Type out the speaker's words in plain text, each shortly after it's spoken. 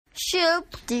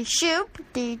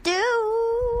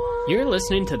Shoop-de-shoop-de-doo. You're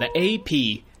listening to the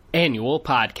AP Annual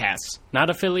Podcast, not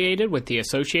affiliated with the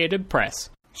Associated Press.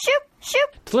 Shoop,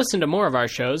 shoop. To listen to more of our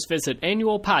shows, visit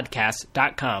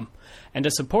annualpodcast.com. And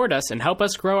to support us and help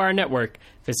us grow our network,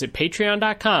 visit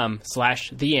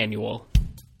patreon.com/theannual.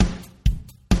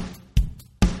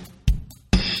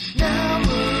 Now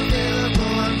we're available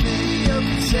on video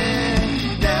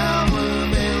cassette. Now we're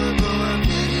available on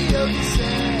video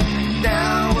cassette.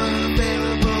 Now we're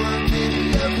available on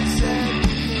video cassette.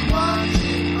 You can watch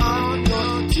it on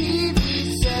your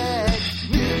TV set.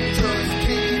 Ninjas,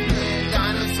 cavemen,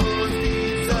 dinosaurs,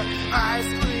 pizza,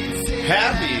 ice cream.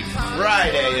 Happy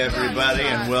Friday, everybody,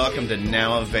 and welcome to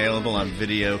Now Available on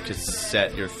Video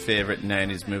Cassette, your favorite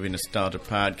 90s movie nostalgia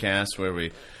podcast, where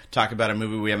we talk about a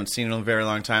movie we haven't seen in a very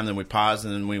long time, then we pause,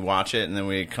 and then we watch it, and then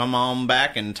we come on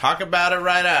back and talk about it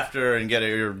right after and get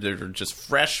your just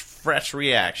fresh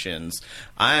reactions.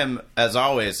 I am, as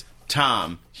always,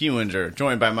 Tom Hewinger,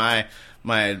 joined by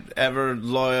my ever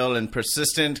loyal and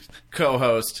persistent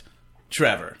co-host,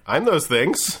 Trevor. I'm those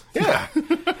things. Yeah.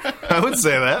 I would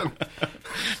say that.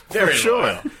 Very For sure.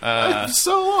 loyal. I'm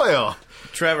so loyal.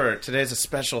 Trevor, today's a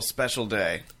special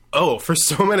day. Oh, for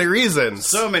so many reasons.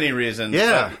 So many reasons.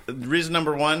 Yeah. Reason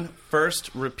number one, first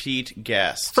repeat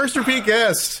guest. First repeat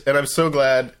guest, and I'm so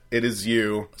glad it is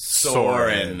you,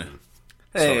 Soren.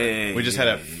 Hey. We just had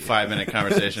a 5-minute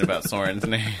conversation about Soren's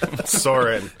name.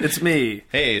 Soren. It's me.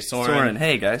 Hey, Soren. Soren.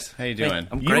 Hey, guys. How you doing?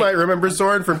 I'm You great. might remember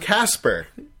Soren from Casper.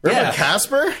 Remember Yeah.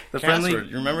 Casper? The Casper, friendly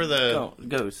you remember the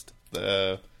ghost.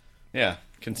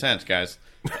 consent, guys.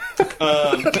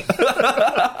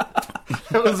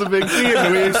 That was a big theme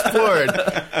that we explored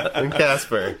in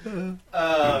Casper.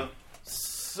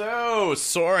 So,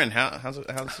 Soren, how's it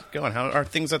going? How are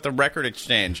things at the Record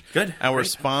Exchange? Good. Our Great.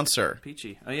 sponsor.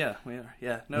 Peachy. Oh, yeah. We are.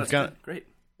 Yeah. No, We've it's got- good. Great.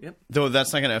 Yep. Though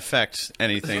that's not going to affect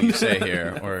anything you say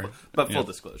here, or But you full know,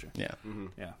 disclosure. yeah.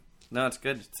 Yeah. No, it's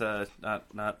good. It's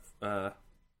not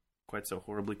quite so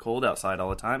horribly cold outside all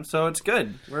the time, so it's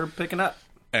good. We're picking up.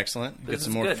 Excellent. Get Business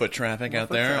some more good. foot traffic More out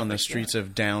foot there on the traffic, streets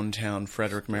of downtown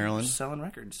Frederick, Maryland. Selling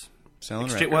records. Selling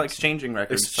Well, records. exchanging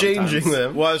records. Exchanging sometimes.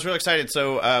 them. Well, I was real excited.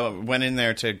 So went in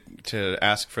there to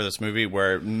ask for this movie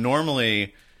where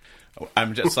normally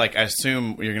I'm just like, I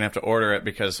assume you're gonna have to order it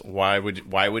because why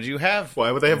would you have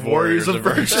Why would they have Warriors of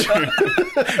Virtue?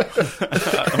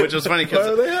 Which was funny Why because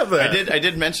would they have that? I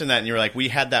did mention that and you were like, we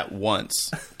had that once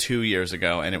 2 years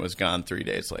ago and it was gone 3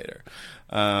 days later.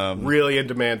 Really in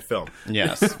demand film.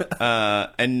 Yes,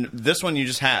 and this one you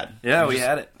just had. Yeah, You we just-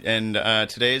 had it. And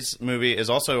today's movie is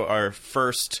also our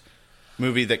first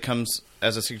movie that comes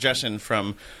as a suggestion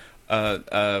from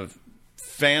a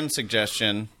fan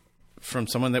suggestion from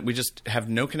someone that we just have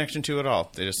no connection to at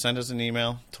all. They just sent us an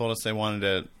email, told us they wanted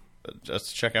to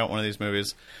just check out one of these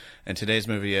movies, and today's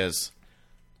movie is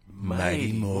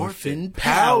Mighty Morphin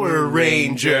Power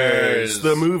Rangers.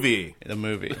 The movie. The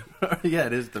movie. Yeah,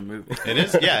 it is the movie. It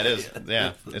is? Yeah, it is.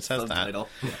 Yeah, it says Subtitle.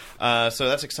 that. So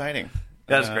that's exciting.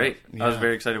 That's great. I was yeah.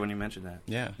 very excited when you mentioned that.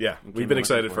 Yeah. Yeah, Came we've been looking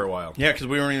excited for for a it. while. Yeah, because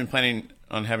we weren't even planning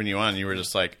on having you on. You were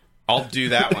just like, I'll do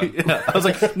that one. I was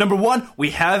like, number one, we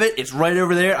have it. It's right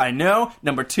over there. I know.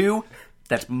 Number two,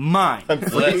 that's mine.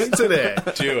 Let's today.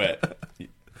 Do it.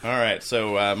 All right,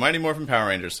 so Mighty Morphin Power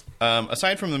Rangers.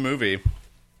 Aside from the movie,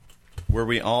 were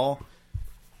we all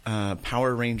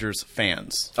Power Rangers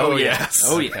fans? Oh, yes.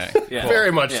 Oh, yes. Okay. Yeah.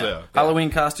 Very much Yeah. so. Halloween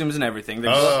costumes and everything. The,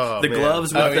 Oh, the man.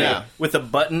 gloves with, Oh, yeah. with a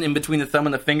button in between the thumb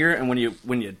and the finger, and when you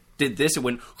did this, it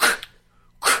went.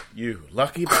 You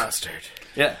lucky bastard.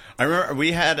 Yeah. I remember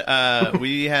we had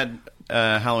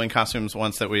Halloween costumes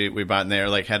once that we bought, and they were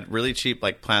like had really cheap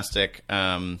like plastic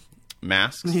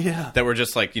masks. Yeah. That were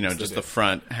just like just the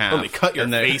front half. Oh, they cut your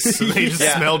And they- face. They just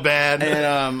Yeah. smell bad.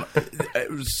 And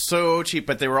it was so cheap,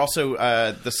 but they were also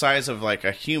the size of like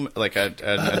a human, like an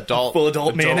adult, Full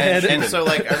adult man head. And so,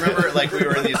 like, I remember, like, we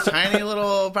were in these tiny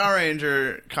little Power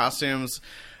Ranger costumes,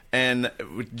 and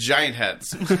with giant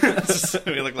heads.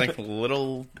 We looked like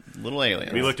little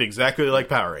aliens. We looked exactly like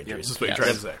Power Rangers. Is what Yes. you're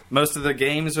trying to say. Most of the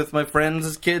games with my friends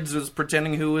as kids was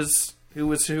pretending who was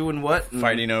who and what. And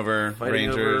fighting over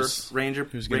fighting Rangers. over Ranger.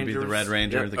 Who's going to be the Rangers. Red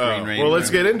Ranger, Yep. the Green Ranger? Well, let's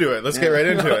get into it. Let's get right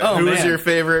into it. Oh, Who was man. your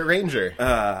favorite Ranger?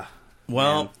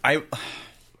 Well,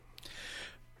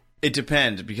 it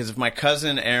depends, because if my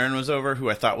cousin Aaron was over, who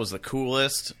I thought was the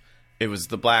coolest, it was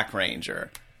the Black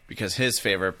Ranger, because his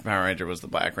favorite Power Ranger was the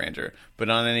Black Ranger. But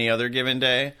on any other given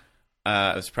day,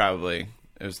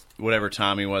 it was whatever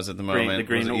Tommy was at the moment. the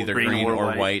green- was either green or or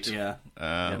white. white. Yeah.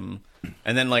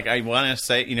 And then, like, I want to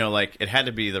say, like, it had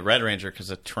to be the Red Ranger because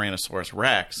of Tyrannosaurus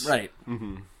Rex. Right.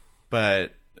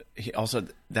 But he also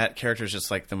that character is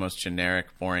just like the most generic,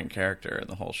 boring character in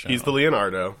the whole show. He's the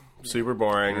Leonardo. Super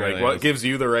boring. Really Like, what is. gives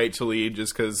you the right to lead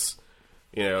just because,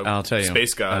 I'll tell you,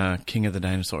 space god. King of the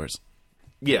Dinosaurs.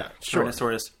 Yeah, sure.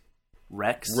 Tyrannosaurus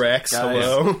Rex. Rex, guys.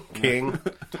 hello. King,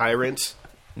 tyrant.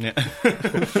 Yeah,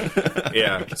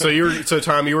 Yeah. So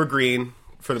Tom, you were green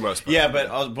for the most part. yeah.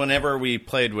 But whenever we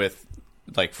played with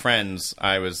like friends,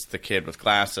 I was the kid with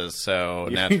glasses, so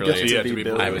naturally you had to be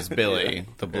Billy. I was Billy,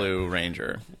 the Blue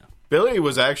Ranger. Billy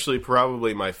was actually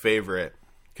probably my favorite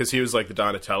because he was like the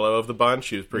Donatello of the bunch.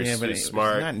 He was pretty Yeah, but he's he's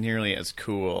smart. not nearly as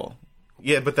cool.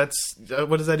 Yeah, but that's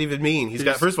what does that even mean? He's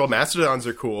got first of all, mastodons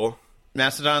are cool.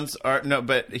 Mastodons are no,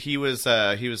 but he was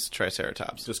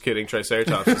Triceratops. Just kidding,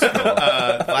 Triceratops is cool.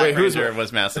 Black Wait, who's- Ranger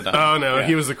was Mastodon. Oh no,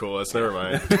 he was the coolest. Never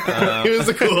mind. He was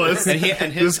the coolest.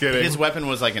 And Just kidding. his weapon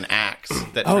was like an axe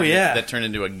that that turned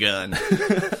into a gun.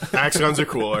 Axons are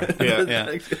cooler.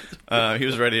 Yeah. Yeah, he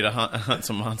was ready to hunt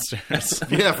some monsters.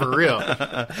 Yeah, for real.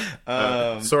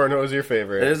 Soren, what was your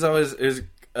favorite? It was always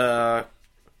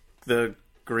the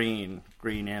green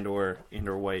and or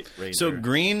white Ranger. So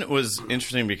Green was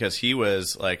interesting because he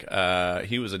was like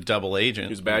he was a double agent.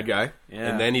 He was a bad guy, Yeah.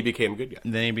 and then he became a good guy.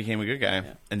 And then he became a good guy,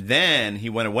 and then he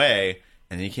went away,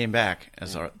 and then he came back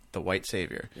as the white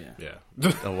savior. Yeah.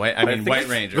 The white, White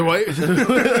Ranger. The white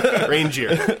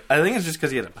Ranger. I think it's just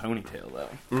because he had a ponytail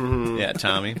though. Yeah,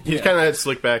 Tommy. He kind of had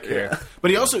slick back hair, but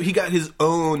he got his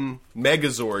own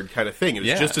Megazord kind of thing. It was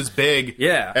Yeah. just as big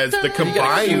Yeah. as the A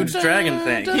combined. huge dragon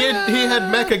thing. He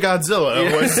had Mecha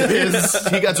Godzilla. Was his,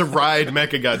 he got to ride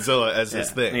Mecha Godzilla as his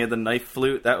And thing. he had the knife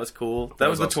flute. That was cool. That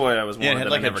was the awesome. toy I was wanting. Yeah, it had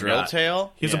that like I a never drill got.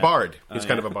 tail. He's a Yeah. bard. He's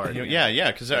kind of a bard.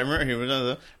 Yeah, because I remember he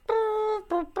was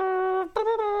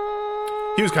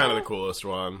He was kind of the coolest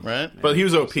one, Right. But he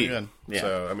was OP. good. Yeah.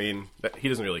 So I mean, he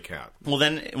doesn't really count. Well,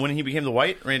 then when he became the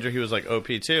White Ranger, he was like OP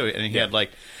too, and he had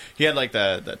like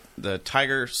the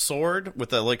tiger sword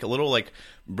with a little like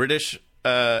British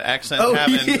accent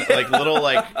having like little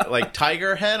like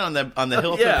tiger head on the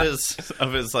hilt Yeah.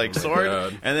 of his like sword,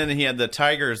 God. and then he had the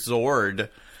tiger Zord.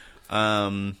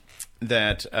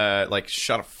 That like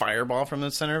shot a fireball from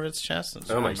the center of its chest.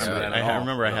 Oh my I God. I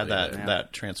remember I had Yeah.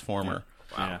 that transformer.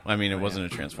 Yeah. I mean, it wasn't a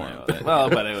transformer. But Well,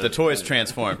 but it was the toys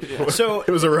transformed. So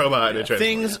It was a robot. And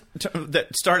things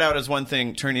that start out as one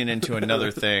thing turning into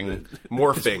another thing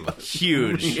morphing.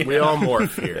 huge. We all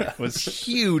morph here. Was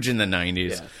huge in the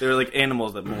 90s. Yeah. They were like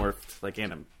animals that morphed like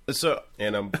animals. So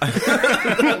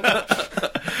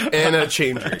Anna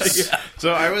changers.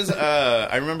 so I was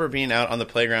I remember being out on the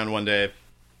playground one day,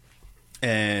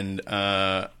 and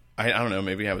I don't know,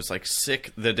 maybe I was like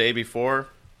sick the day before,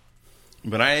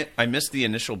 but I missed the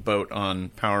initial boat on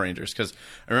Power Rangers because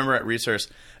I remember at recess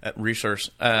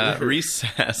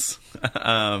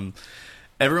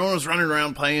everyone was running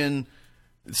around playing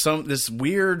this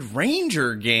weird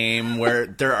Ranger game where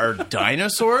there are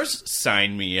dinosaurs.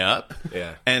 Sign me up.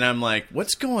 Yeah. And I'm like,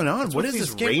 what's going on? What with is these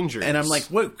this game? Rangers? And I'm like,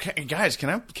 what, guys? Can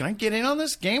I get in on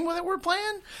this game that we're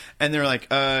playing? And they're like,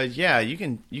 yeah, you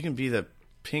can be the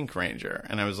Pink Ranger.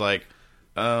 And I was like,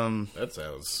 That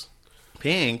sounds.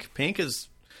 Pink is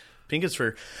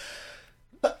for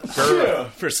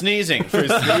for sneezing. For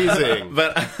sneezing.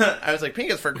 But I was like,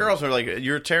 pink is for girls. They're like,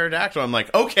 you're a pterodactyl. I'm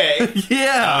like, okay.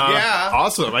 Yeah. Yeah.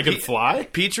 Awesome. I can fly.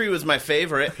 Petrie was my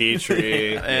favorite.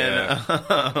 Petrie. And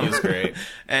He's great.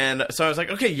 And so I was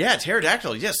like, okay, yeah,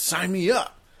 pterodactyl. Yes, sign me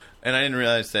up. And I didn't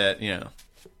realize that,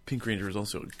 Pink Ranger is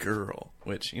also a girl,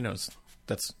 which,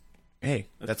 that's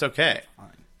okay.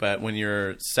 But when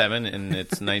you're 7 and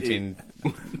it's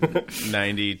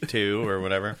 1992 or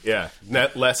whatever. Yeah.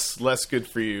 Less good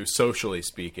for you, socially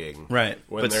speaking. Right.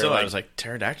 When But they're still, like- I was like,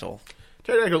 pterodactyl.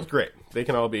 Pterodactyl's great. They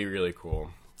can all be really cool.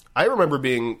 I remember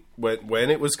being when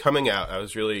it was coming out, I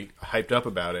was really hyped up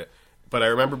about it. But I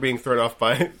remember being thrown off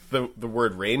by the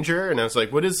word ranger, and I was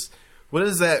like, what does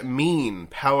that mean?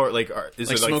 Power, is Like it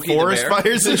like Smokey the forest Bear?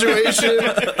 fire situation,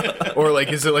 or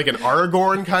is it like an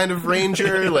Aragorn kind of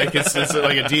ranger? Is it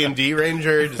like a D&D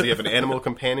ranger? Does he have an animal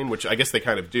companion? Which I guess they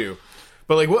kind of do.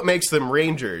 But what makes them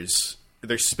rangers?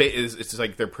 Their space it's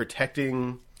like they're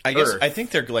protecting. I guess Earth. I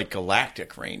think they're like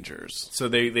galactic rangers. So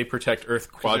they protect Earth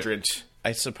quadrant,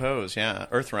 I suppose, yeah.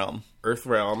 Earthrealm. Earth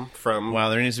realm from. Wow,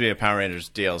 there needs to be a Power Rangers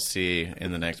DLC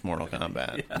in the next Mortal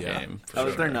Kombat game. for How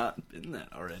was sure. there not been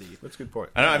that already? That's a good point.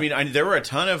 I don't know. I mean, there were a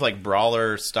ton of like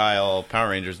brawler style Power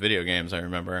Rangers video games. I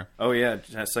remember. Oh yeah,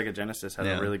 Sega Genesis had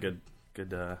Yeah. a really good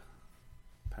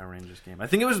Power Rangers game. I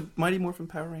think it was Mighty Morphin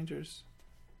Power Rangers.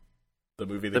 The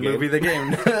movie, The movie, the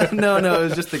game. no, it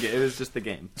was just the game. It was just the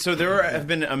game. So there have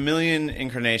been a million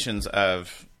incarnations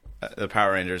of the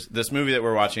Power Rangers. This movie that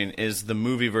we're watching is the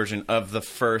movie version of the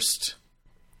first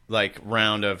like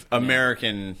round of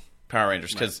American Power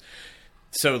Rangers because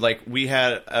so like we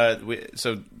had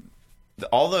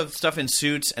all the stuff in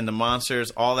Suits and the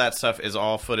monsters, all that stuff is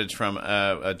all footage from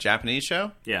a Japanese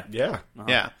show. Yeah. Yeah.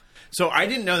 Yeah. So I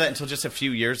didn't know that until just a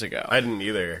few years ago. I didn't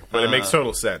either, but it makes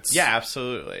total sense. Yeah,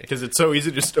 absolutely. Because it's so easy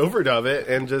to just overdub it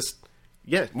and just,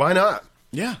 why not?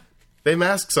 Yeah. They have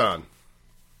masks on.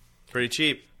 Pretty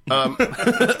cheap.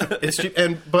 It's cheap,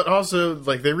 but also,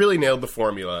 like, they really nailed the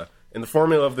formula. And the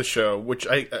formula of the show, which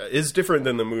is different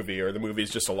than the movie, or the movie is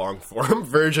just a long-form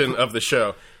version of the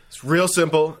show. It's real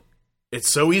simple. It's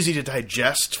so easy to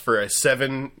digest for a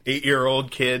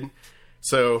 7-8-year-old kid.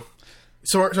 So,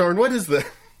 Soren, what's the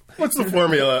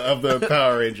formula of the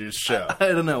Power Rangers show? I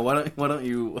don't know. Why don't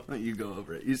you go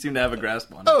over it? You seem to have a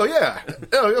grasp on it. Oh, yeah.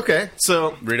 Oh, okay.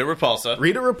 So, Rita Repulsa.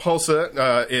 Rita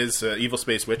Repulsa is an evil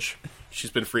space witch.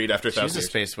 She's been freed after 1,000 She's a years.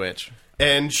 space witch.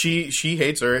 And she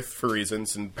hates Earth for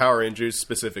reasons, and Power Rangers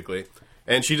specifically.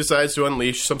 And she decides to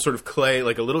unleash some sort of clay,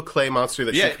 like a little clay monster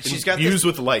that She's got infuse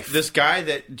with life. This guy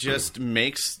that just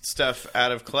makes stuff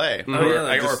out of clay.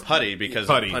 Yeah, Or putty, because...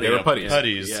 Putty. They were putties.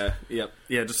 Putties. Yeah, yep,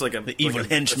 yeah, just like the evil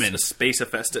henchman. a space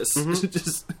Hephaestus.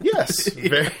 Just Yes.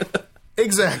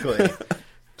 Exactly.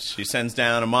 She sends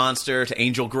down a monster to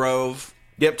Angel Grove.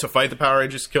 Yep, to fight the Power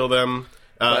Rangers, kill them.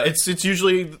 It's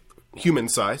usually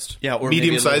human-sized. Yeah, or maybe a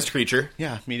medium-sized little- creature.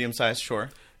 Yeah, medium-sized, sure.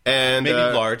 And Maybe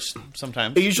large,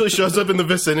 sometimes. it usually shows up in the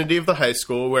vicinity of the high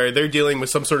school where they're dealing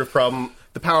with some sort of problem.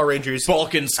 The Power Rangers...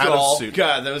 Vulcan out Skull. of suit.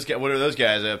 God, those guys, what are those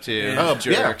guys up to? Oh,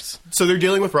 Jerks. yeah. So they're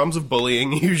dealing with problems of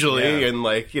bullying usually, Yeah. and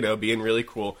like, being really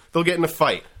cool. They'll get in a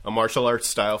fight, a martial arts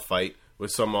style fight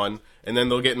with someone, and then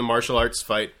they'll get in a martial arts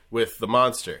fight with the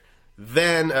monster.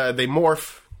 Then they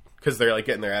morph because they're like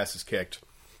getting their asses kicked.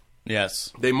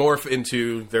 Yes. They morph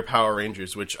into their Power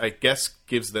Rangers, which I guess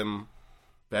gives them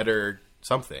better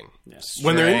something.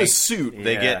 When they're in the suit,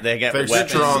 They get They're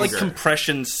weapons. strong. It's like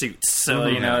compression suits. So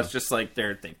it's just like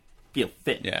they feel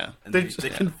fit. Yeah. and they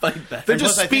can fight back. they're And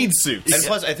just plus, I speed think- suits. And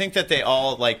plus, I think that they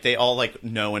all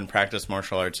know and practice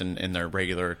martial arts in their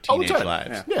regular All the teenage time.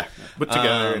 lives. Yeah, put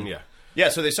together and Yeah,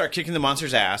 so they start kicking the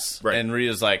monster's ass, Right. and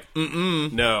Rita's like,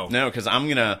 No. because I'm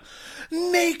gonna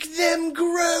make them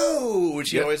grow.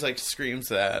 She Yeah. always like screams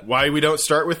that. Why we don't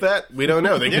start with that, we don't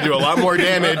know. They can do a lot more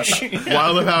damage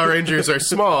while the Power Rangers are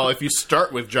small. If you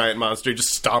start with Giant Monster,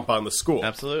 just stomp on the school.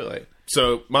 Absolutely.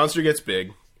 So Monster gets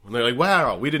big, and they're like,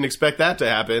 wow, we didn't expect that to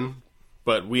happen.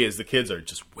 But we as the kids are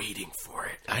just waiting for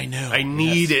it. I know. I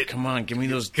need it. Come on, give me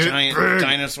those Get giant big.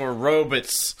 dinosaur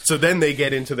robots. So then they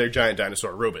get into their giant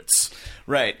dinosaur robots.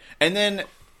 Right. And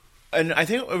I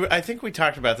think we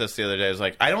talked about this the other day. It was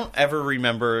like, I don't ever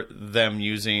remember them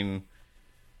using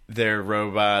their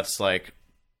robots like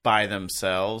by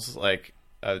themselves. Like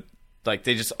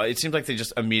they just, it seems like they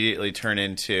just immediately turn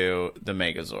into the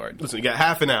Megazord. Listen, you got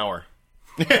half an hour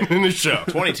in the show.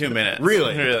 22 minutes.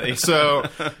 Really? So,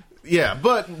 yeah,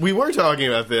 but we were talking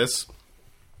about this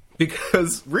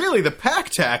because really the pack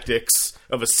tactics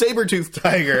of a saber-toothed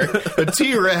tiger, a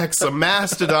T-Rex, a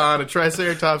mastodon, a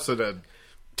triceratops, and a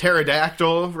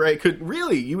pterodactyl, right, could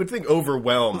really, you would think,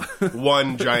 overwhelm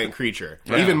one giant creature.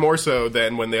 Even more so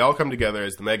than when they all come together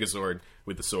as the Megazord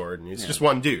with the sword, and it's just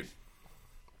one dude.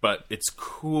 But it's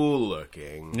cool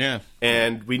looking. Yeah.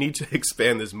 And we need to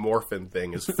expand this morphin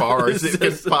thing as far as it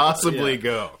can possibly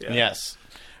go. Yes.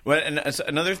 Well, and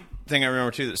another thing I remember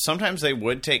too, that sometimes they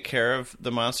would take care of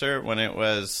the monster when it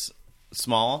was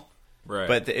small, Right.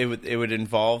 But it would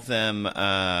involve them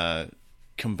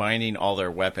combining all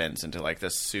their weapons into like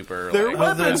this super. Their like,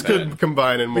 weapons weapon. could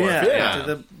combine and morph. Yeah, Yeah.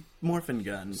 the morphin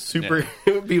gun. Super.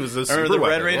 He was a I super remember the Red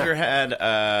weapon, Ranger yeah. had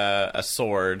a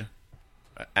sword.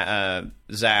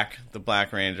 Zach, the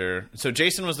Black Ranger. So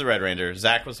Jason was the Red Ranger.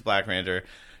 Zach was the Black Ranger.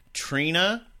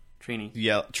 Trini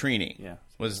Yeah.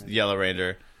 was the Yellow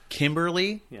Ranger.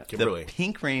 Kimberly, Kimberly. the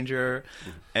Pink Ranger,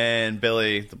 and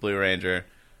Billy, the Blue Ranger.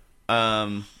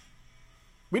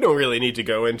 We don't really need to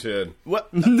go into What?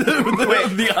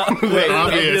 The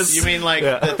obvious. You mean like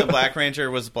that the Black Ranger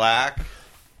was black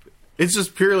It's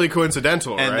just purely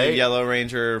coincidental, and right? the Yellow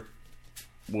Ranger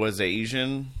was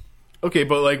Asian, Okay,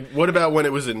 but like, what about when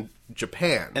it was in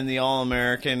Japan? and the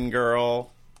All-American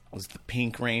girl was the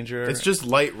Pink Ranger? It's just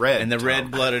light red. and the Tom.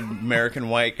 red-blooded American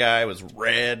white guy was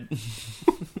red.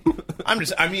 I'm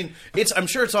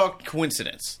sure it's all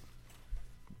coincidence.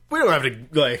 We don't have to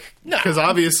like, No. because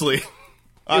obviously it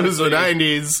was the Obviously.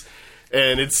 '90s,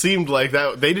 and it seemed like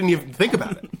that they didn't even think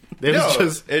about it. It was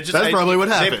just, that's I- probably what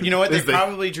they- happened. you know what? They is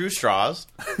probably drew straws,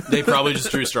 they probably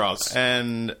just drew straws.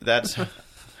 and that's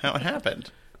how it happened.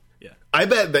 I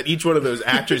bet that each one of those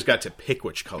actors got to pick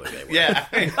which color they were. Yeah.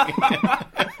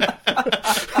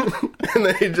 and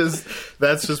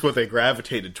that's just what they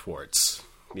gravitated towards.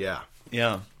 Yeah.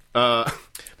 Yeah.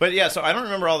 But yeah, so I don't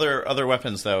remember all their other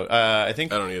weapons though. I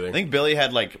don't either. I think Billy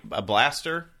had like a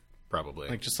blaster, Probably.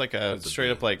 like just like a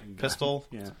straight up like pistol.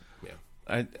 Yeah.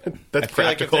 I That's feel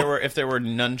like practical. if there were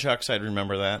nunchucks, I'd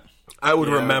remember that. I would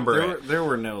remember it. There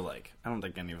were no like. I don't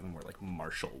think any of them were like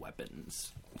martial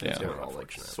weapons. Yeah. They were all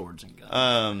like swords and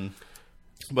guns.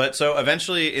 But so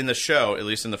eventually in the show, at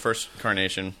least in the first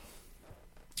incarnation,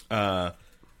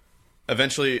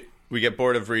 eventually we get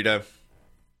bored of Rita.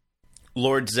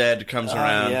 Lord Zed comes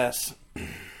around. Yes.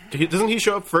 Doesn't he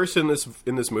show up first in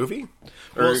this movie?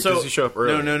 Or Well, so does he show up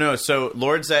early? No. So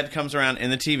Lord Zed comes around in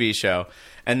the TV show,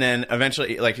 and then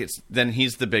eventually, like then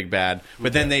he's the big bad.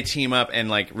 But then they team up, and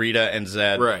like Rita and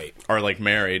Zed Right. are like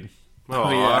married. Oh,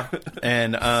 yeah.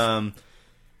 And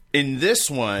in this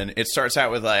one, it starts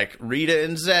out with like Rita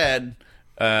and Zed.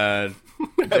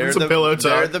 They're some pillow talk.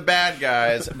 They're the bad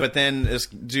guys, but then this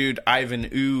dude Ivan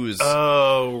Ooze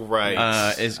Oh,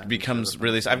 right. becomes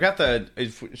really. I've got the.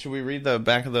 Should we read the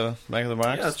back of the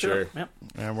box? Yeah, Sure. Yep.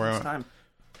 Where- It's time.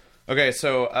 Okay,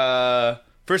 so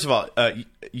first of all,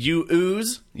 you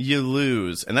ooze, you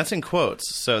lose, and that's in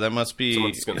quotes. So that must be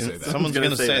Someone's gonna say that. Someone's gonna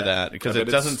gonna say say that. that because I it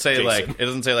bet doesn't it's say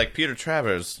Jason. like Peter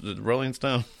Travers, the Rolling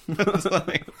Stone. It's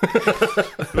like-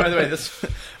 By the way,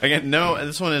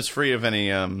 this one is free of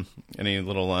any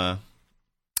little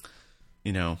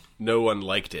No one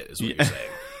liked it, is what you're saying.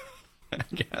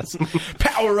 I guess.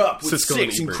 Power up with Siskel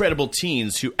and 6 Ebert. incredible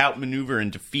teens who outmaneuver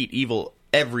and defeat evil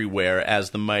everywhere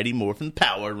as the Mighty Morphin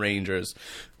Power Rangers.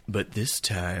 But this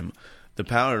time, the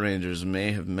Power Rangers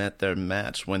may have met their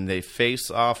match when they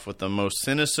face off with the most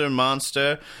sinister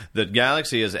monster the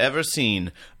galaxy has ever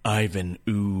seen, Ivan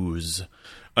Ooze.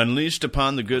 Unleashed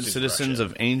upon the good citizens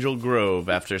of Angel Grove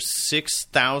after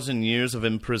 6,000 years of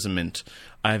imprisonment,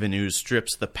 Ivan Ooze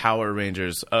strips the Power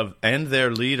Rangers and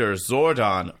their leader,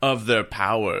 Zordon, of their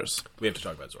powers. We have to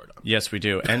talk about Zordon. Yes, we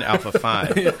do. And Alpha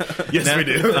 5. Yes, we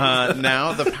do.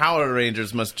 Now the Power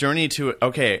Rangers must journey to...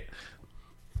 Okay.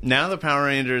 Now the Power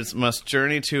Rangers must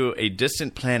journey to a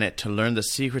distant planet to learn the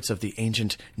secrets of the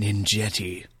ancient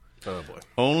Ninjetti. Oh, boy.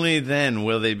 Only then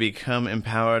will they become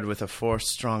empowered with a force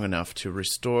strong enough to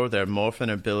restore their Morphin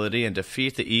ability and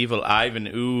defeat the evil Ivan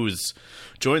Ooze.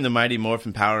 Join the Mighty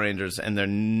Morphin Power Rangers and their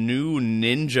new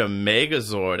Ninja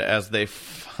Megazord as they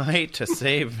fight to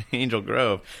save Angel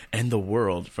Grove and the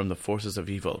world from the forces of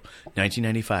evil.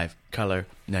 1995, color,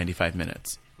 95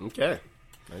 minutes. Okay.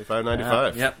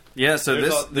 95. Yep. Yeah. So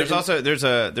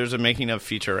There's a making of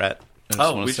featurette. I just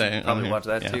Oh, wanna we say should probably on watch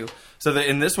here. that Yeah. too. So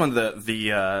in this one,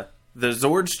 the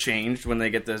Zords changed when they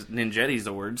get the Ninjetti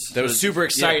Zords. That was super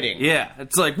exciting. Yeah,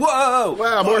 it's like whoa,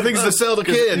 Wow, more things to sell to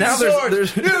kids. Now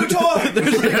there's New toy!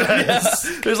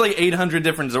 there's like 800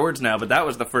 different Zords now, but that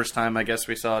was the first time I guess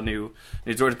we saw new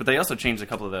Zords. But they also changed a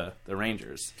couple of the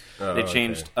Rangers. They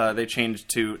changed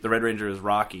to the Red Ranger is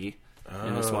Rocky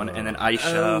in this one, and then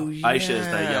Aisha is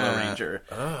the Yellow Ranger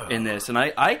in this. And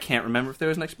I can't remember if there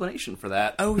was an explanation for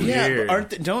that. Oh yeah, Weird.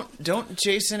 but don't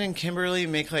Jason and Kimberly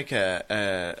make like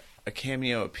a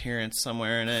cameo appearance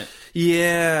somewhere in it?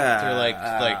 Yeah,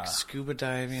 They're like scuba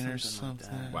diving or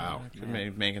something. Wow. I could be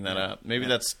making that up. Maybe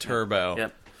that's Turbo.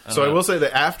 Yep. So I will say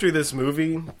that after this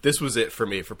movie, this was it for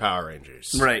me for Power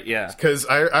Rangers. Right. Yeah. Because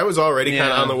I was already kind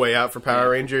of Yeah. on the way out for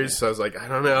Power Rangers, so I was like, I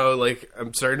don't know, like,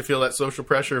 I'm starting to feel that social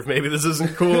pressure of maybe this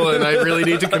isn't cool and I really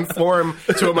need to conform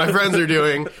to what my friends are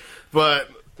doing. But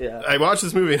Yeah. I watched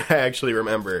this movie and I actually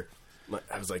remember,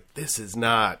 I was like, this is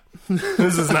not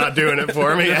doing it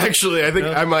for me, actually. I think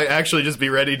I might actually just be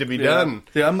ready to be done.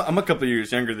 Yeah, I'm a couple of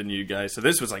years younger than you guys, so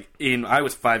this was like I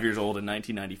was 5 years old in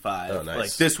 1995. Oh, nice.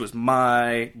 Like this was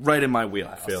right in my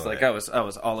wheelhouse. Feeling Like it. I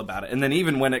was all about it. And then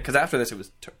even when because after this it was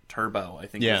Turbo, I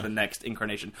think Yeah. was the next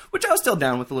incarnation, which I was still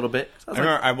down with a little bit. So I was I like,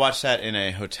 remember I watched that in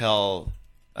a hotel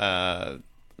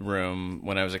room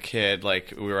when I was a kid.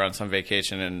 Like we were on some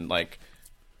vacation and like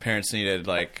parents needed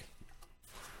like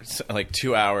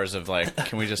 2 hours of like,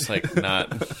 can we just like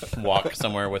not walk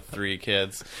somewhere with 3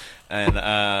 kids?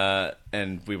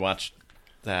 And we watched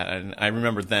that, and I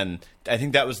remember then. I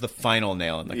think that was the final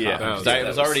nail in the coffin. Yeah. 'Cause Oh, I yeah,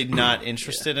 was that was- already not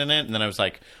interested in it, and then I was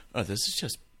like, oh, this is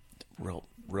just real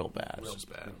bad.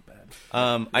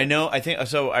 I know. I think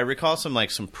so. I recall some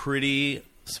pretty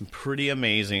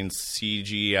amazing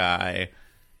CGI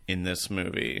in this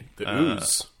movie. The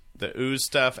ooze. The ooze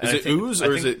stuff. Is it ooze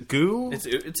or is it goo? it's a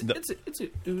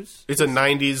ooze. It's a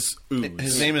 90s ooze.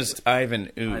 His name is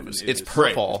Ivan Ooze. Ivan Ooze. It's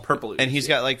purple. Right, it's purple ooze, and he's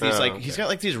got like these Oh, he's got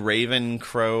like these raven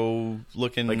crow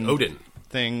looking Like Odin.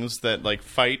 things that like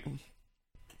fight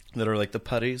that are like the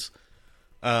putties.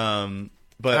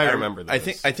 But I remember I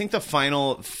those. think the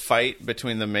final fight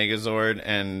between the Megazord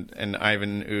and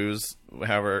Ivan Ooze,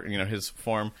 however his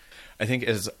form, I think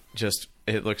is just,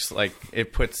 it looks like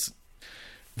it puts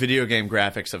video game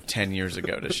graphics of 10 years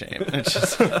ago to shame. It's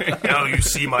just Now you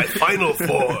see my final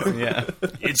form. yeah,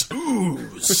 It's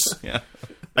Ooze. yeah.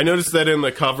 I noticed that in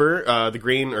the cover, the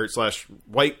green or /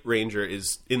 white ranger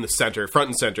is in the center, front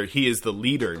and center. He is the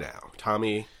leader now.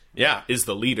 Tommy Yeah. is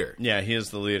the leader. Yeah, he is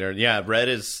the leader. Yeah, Red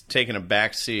is taking a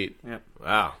back seat. Yep.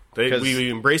 Wow. 'Cause-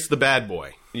 We embraced the bad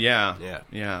boy. Yeah. Yeah.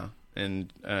 Yeah.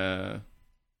 And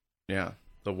yeah,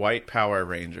 the White Power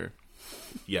Ranger.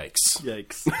 Yikes.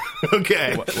 Yikes.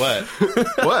 Okay. What?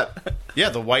 What? Yeah,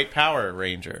 the White Power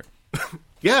Ranger.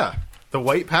 Yeah. The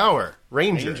white power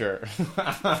ranger. Ranger.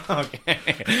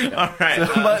 Okay. All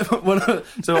right.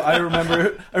 So I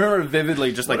remember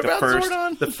vividly just like What the about first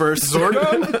Zordon? the first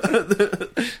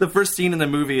Zordon? the first scene in the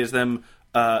movie is them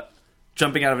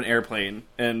jumping out of an airplane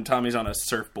and Tommy's on a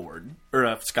surfboard or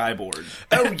a skyboard.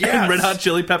 Oh, yes. And Red Hot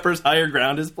Chili Peppers Higher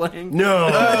Ground is playing. No.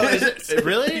 Is it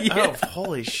really? Yeah. Oh,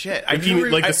 holy shit! Like, you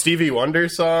mean like the Stevie Wonder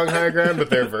song Higher Ground, but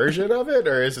their version of it?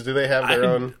 Or do they have their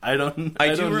own? I do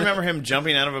do remember him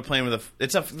jumping out of a plane with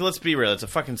let's be real, it's a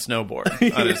fucking snowboard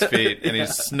on his feet, and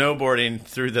he's snowboarding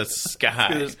through the sky.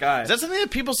 Through the sky. Is that something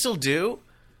that people still do?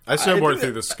 I snowboard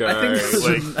through the sky, think this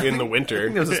is- like in the winter. I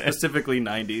think it was a specifically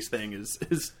 90s thing is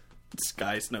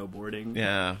sky snowboarding.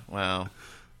 Yeah, wow.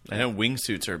 I know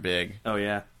wingsuits are big. Oh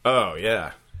yeah. Oh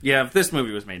yeah. Yeah, if this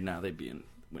movie was made now, they'd be in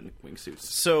wingsuits.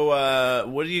 So, how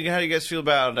do you guys feel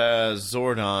about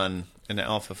Zordon in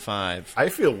Alpha 5? I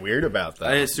feel weird about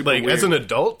that. It's super like weird. as an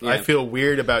adult, I Yeah. feel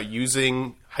weird about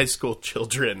using high school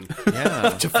children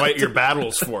Yeah. to fight your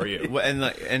battles for you.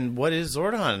 And what is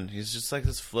Zordon? He's just like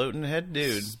this floating head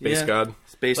dude. Space Yeah. God.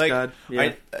 Space Like, God.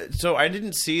 Yeah. so I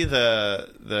didn't see the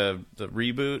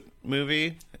reboot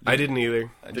movie. I didn't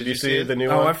either. Did you you see see it? the new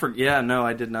Oh, one? I forgot. Yeah, no,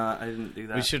 I did not. I didn't do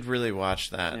that. We should really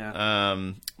watch that.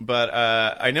 Yeah. But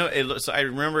I know it looks. I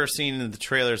remember seeing in the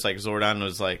trailers like Zordon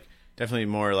was like definitely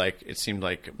more like, it seemed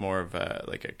like more of a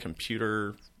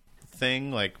computer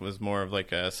thing. Like was more of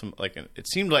like it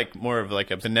seemed like more of like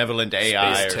a benevolent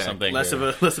AI Space or tech. something. less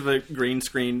of a green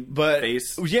screen But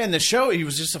face. yeah, in the show he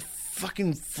was just a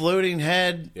fucking floating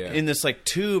head Yeah. in this like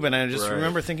tube, and I just Right.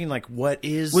 remember thinking like, what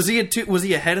is? Was he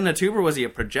a head in a tube or was he a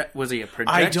projection?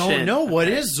 I don't know. What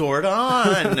is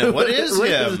Zordon? What is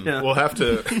him? Yeah. We'll have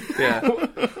to. Yeah.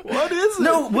 What is it?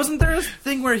 No, wasn't there a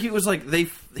thing where he was like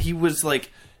he was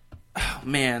like, oh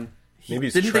man. Maybe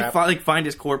he's Didn't trapped. they find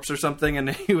his corpse or something? And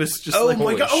he was just Oh like,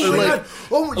 my god! Oh my like- god!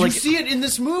 Oh, you like- see it in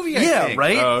this movie? I Yeah, think.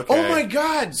 right. Oh, okay. Oh my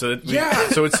god! So yeah.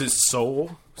 So it's his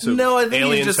soul. So No, I think he's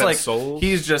aliens just have like souls?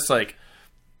 he's just like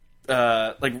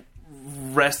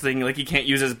resting. Like he can't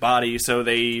use his body, so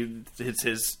it's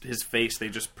his face. They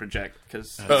just project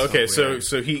because Oh, okay,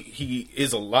 so he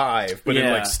is alive, but in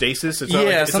Yeah. like stasis. It's not Yeah,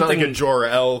 like it's not like a something-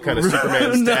 Jor-El kind of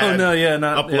Superman's no, dad. no, yeah,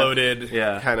 not uploaded.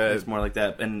 Yeah, kind it's of more like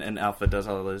that. And Alpha does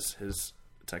all his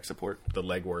tech support. the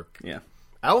legwork. Yeah,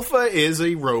 Alpha is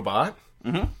a robot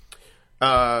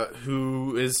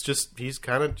who is he's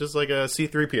kind of just like a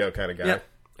C-3PO kind of guy, Yep.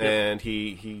 and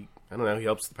he I don't know, he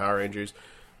helps the Power Rangers.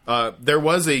 There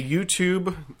was a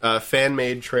YouTube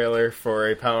fan-made trailer for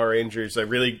a Power Rangers, a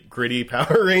really gritty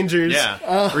Power Rangers Yeah.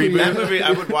 reboot. That movie,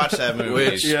 I would watch that movie.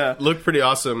 Which Yeah. looked pretty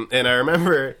awesome. And I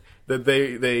remember that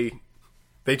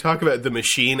they talk about the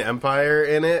Machine Empire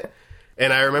in it.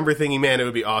 And I remember thinking, man, it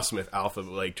would be awesome if Alpha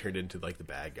like turned into like the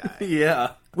bad guy.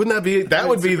 yeah. Wouldn't that be that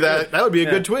would be that would be a Yeah.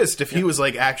 good twist if he was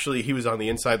like actually he was on the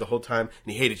inside the whole time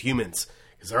and he hated humans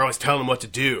because they're always telling him what to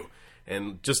do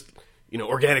and just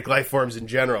organic life forms in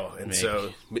general. And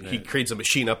so he creates a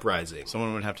machine uprising.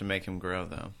 Someone would have to make him grow,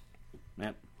 though.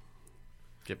 Yep.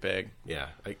 Get big. Yeah,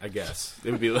 I guess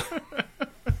it would be.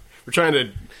 We're trying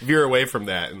to veer away from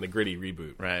that in the gritty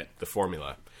reboot, Right. The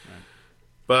formula.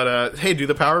 But hey, do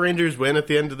the Power Rangers win at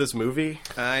the end of this movie?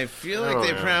 I feel like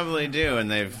they know. probably do,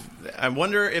 and I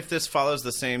wonder if this follows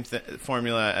the same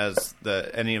formula as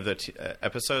any of the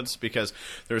episodes, because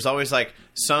there's always like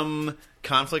some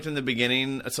conflict in the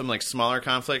beginning, some like smaller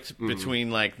conflict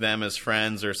between like them as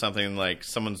friends or something, like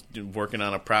someone's working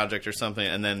on a project or something,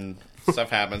 and then stuff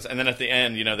happens, and then at the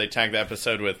end, they tag the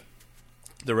episode with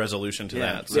the resolution to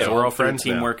that. Yeah, So we're all through friends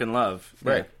now. teamwork and love.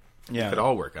 Right. yeah, Could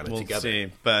all work on it we'll together.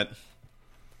 see, but.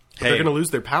 But they're going to lose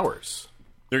their powers.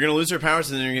 They're going to lose their powers,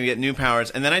 and then they're going to get new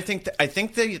powers. And then I think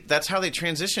that's how they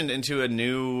transitioned into a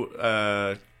new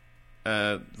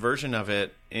version of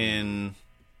it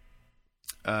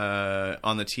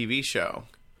on the TV show.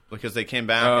 because they came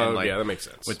back Oh, and like yeah, that makes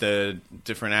sense. with the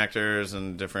different actors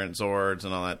and different Zords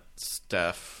and all that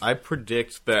stuff. I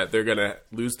predict that they're gonna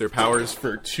lose their powers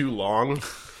for too long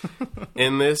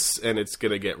in this, and it's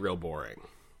gonna get real boring.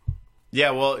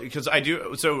 Yeah, well, because I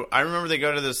remember they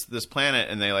go to this planet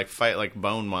and they like fight like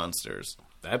bone monsters.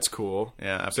 That's cool.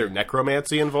 Yeah, Is there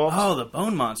necromancy involved? Oh, the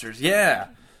bone monsters. Yeah.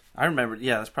 I remember.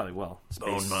 Yeah, that's probably Bone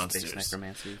monsters. Space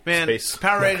necromancy. Man, Space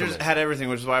Power Rangers necromancy. had everything,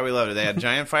 which is why we loved it. They had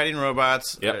giant fighting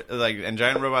robots, Yep. and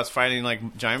giant robots fighting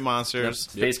like giant monsters.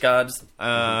 Space gods.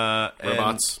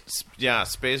 Robots. And,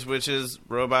 space witches,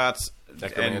 robots,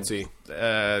 Necromancy.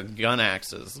 and gun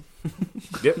axes.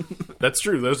 Yep, that's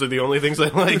true. Those are the only things I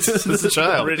liked as a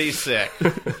child. Pretty sick.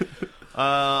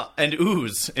 And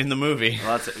ooze in the movie.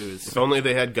 Lots of ooze. If only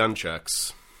they had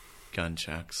gunchucks.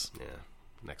 Gunchucks. Yeah,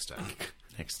 next time.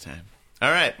 Next time. All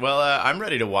right. Well, I'm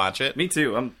ready to watch it. Me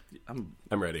too. I'm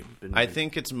I'm ready. I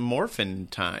think it's morphin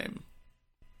time.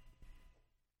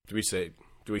 Do we say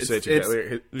it's-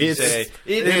 together? We say,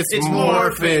 It's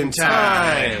morphin'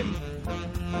 time.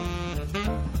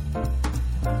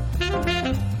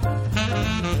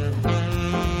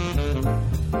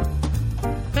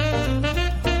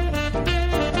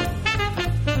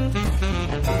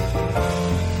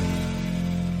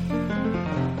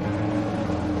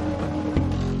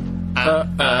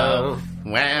 Uh-oh.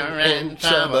 We're in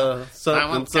trouble.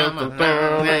 Someone's coming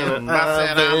around and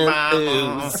busting our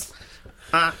bubbles.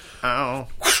 Uh-oh.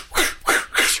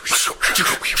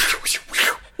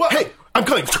 Hey, I'm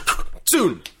coming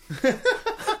soon.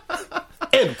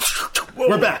 And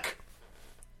we're back.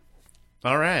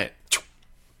 All right.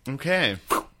 Okay.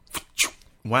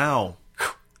 Wow.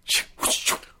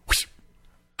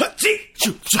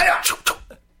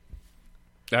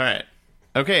 All right.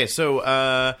 Okay, so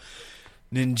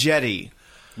Ninjetti.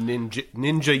 Ninja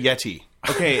Yeti.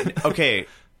 Okay.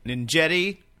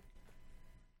 Ninjetti.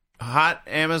 Hot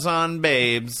Amazon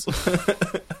babes.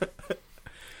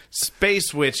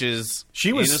 Space witches.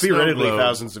 She was in a snow theoretically globe.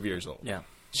 thousands of years old. yeah.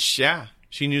 Yeah,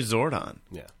 she knew Zordon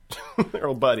Yeah. They're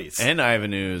old buddies. and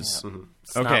Ivan Ooze.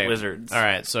 Snot wizards. All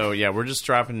right, so yeah, we're just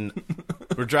dropping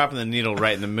the needle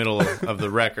right in the middle of the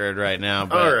record right now.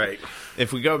 But All right.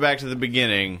 if we go back to the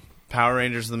beginning, Power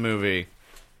Rangers the movie,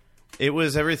 it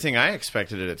was everything I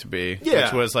expected it to be. Yeah.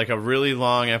 Which was like a really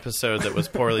long episode that was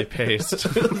poorly paced.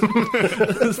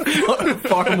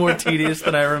 Far more tedious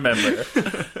than I remember.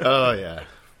 Oh, yeah.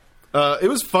 It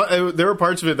was fun. There were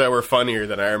parts of it that were funnier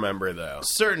than I remember, though.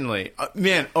 Certainly.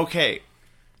 Man, okay.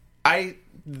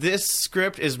 This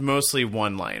script is mostly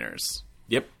one-liners.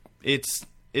 Yep. It's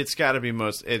got to be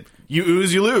You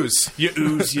ooze, you lose. you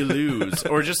ooze, you lose.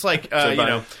 Or just like,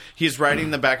 bye. he's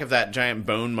riding the back of that giant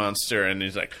bone monster and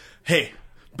he's like, hey,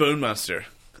 bone monster,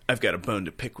 I've got a bone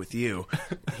to pick with you.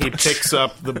 He picks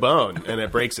up the bone and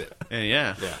it breaks it. And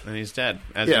and he's dead.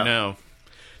 As Yeah. you know,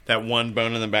 that one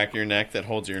bone in the back of your neck that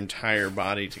holds your entire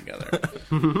body together.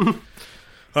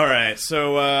 All right,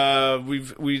 so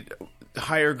we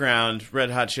Higher Ground,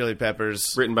 Red Hot Chili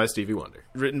Peppers, Written by Stevie Wonder.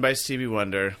 written by Stevie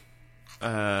Wonder.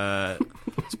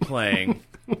 It's playing.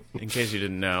 In case you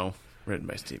didn't know, written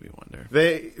by Stevie Wonder.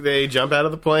 They jump out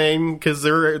of the plane because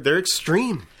they're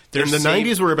extreme. They're and the safe-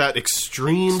 90s were about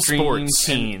extreme sports.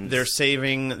 Teens. They're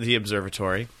saving the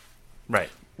observatory. right.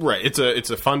 Right. It's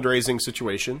a fundraising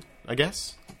situation, I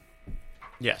guess.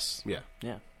 Yes. Yeah.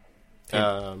 Yeah.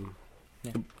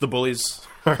 The bullies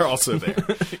are also there.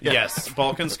 Yes,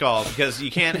 Bulk and Skull, because you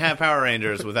can't have Power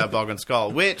Rangers without Bulk and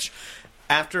Skull, which,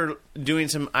 after doing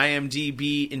some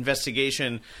IMDb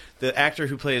investigation, the actor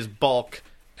who plays Bulk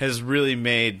has really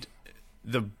made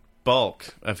the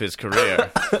bulk of his career.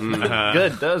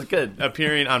 Good. That was good.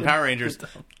 Appearing on Power Rangers,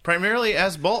 primarily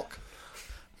as Bulk.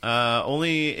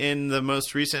 Only in the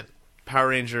most recent Power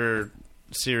Ranger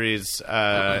series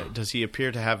does he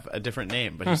appear to have a different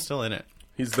name, but he's still in it.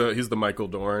 He's the Michael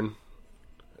Dorn.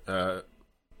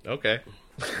 Okay.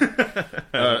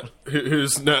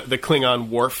 Who's not the Klingon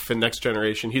Worf in Next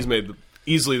Generation. He's made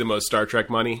easily the most Star Trek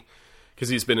money because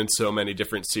he's been in so many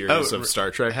different series of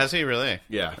Star Trek. Has he really?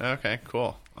 Yeah. Okay,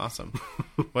 cool. Awesome.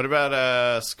 What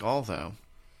about Skull, though?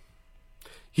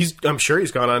 I'm sure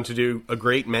he's gone on to do a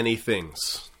great many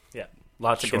things. Yeah.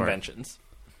 Lots of Sure. conventions.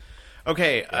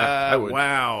 Okay, I would.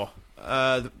 wow.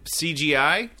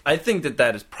 CGI? I think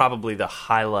that is probably the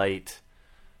highlight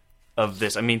of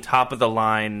this. I mean, top of the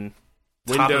line.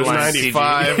 Windows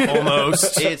 95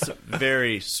 almost. It's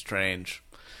very strange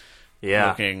Yeah.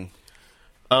 looking.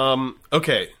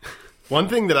 Okay. One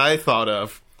thing that I thought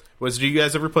of was, do you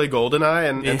guys ever play GoldenEye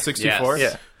and N64?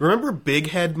 Yes. Yeah. Remember Big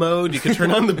Head mode? You could turn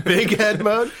on the Big Head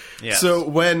mode. Yes. So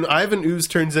when Ivan Ooze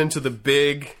turns into the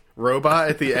big robot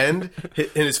at the end, and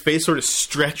his face sort of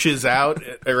stretches out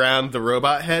around the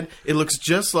robot head. It looks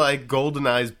just like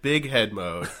GoldenEye's big head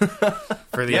mode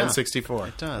for the N64.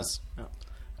 It does.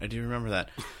 I do remember that.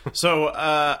 So,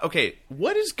 okay,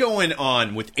 what is going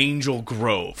on with Angel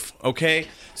Grove? Okay,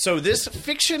 so this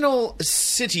fictional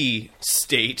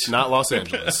city-state, Not Los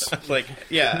Angeles. like,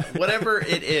 yeah, whatever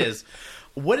it is,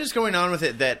 what is going on with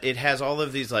it that it has all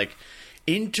of these, like,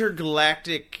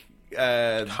 intergalactic...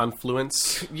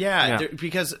 Confluence. Yeah.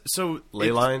 Because, so...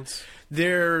 Ley lines.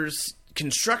 There's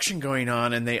construction going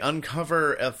on, and they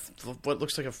uncover what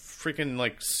looks like a freaking,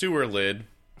 like, sewer lid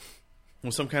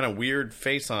with some kind of weird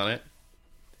face on it.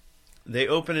 They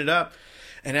open it up,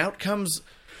 and out comes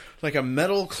like a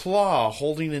metal claw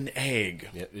holding an egg.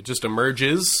 Yeah, it just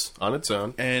emerges on its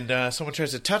own. And someone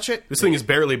tries to touch it. This thing is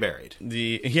barely buried.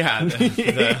 It's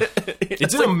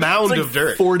in a mound of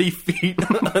dirt. 40 feet.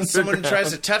 Someone tries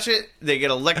to touch it. They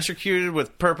get electrocuted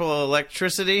with purple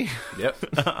electricity. Yep.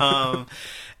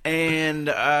 And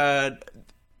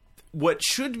what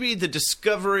should be the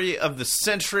discovery of the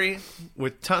century,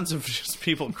 with tons of just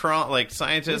people like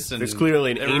scientists, and There's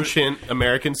clearly an ancient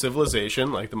American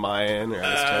civilization like the Mayan or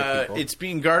Aztec people. it's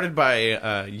being guarded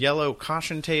by yellow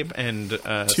caution tape and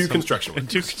Two construction workers.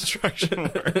 Two construction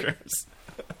workers.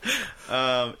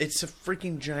 It's a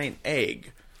freaking giant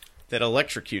egg that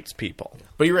electrocutes people.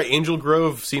 But you're right, Angel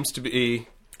Grove seems to be...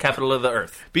 Capital of the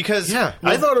Earth. Because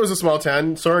I thought it was a small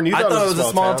town. Soren, you I thought thought it was a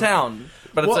small town.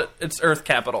 But it's Earth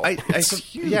capital. I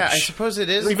suppose it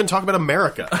We is. don't even talk about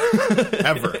America.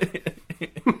 Ever.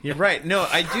 You're right. No,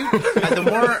 I do. The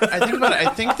more I think about it,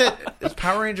 I think that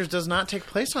Power Rangers does not take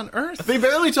place on Earth. They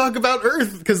barely talk about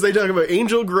Earth because they talk about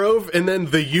Angel Grove and then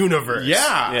the universe.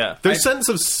 Yeah. Their sense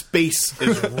of space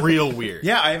is real weird.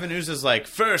 Yeah, Ivan Ooze is like,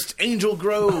 first Angel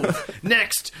Grove,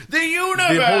 next the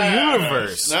universe, The whole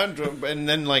universe. and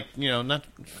then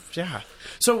yeah.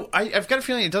 So I've got a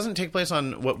feeling it doesn't take place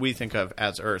on what we think of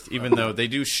as Earth, even though they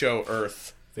do show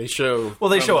Earth. They show... Well,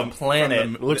 they show a from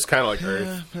planet. It looks kind of like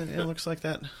Earth. But it looks like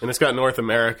that. And it's got North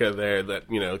America there that,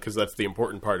 because that's the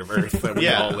important part of Earth that we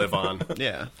Yeah. all live on.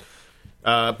 Yeah.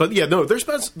 But yeah, no, their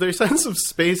sense of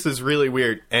space is really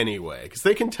weird anyway, because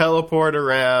they can teleport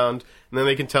around, and then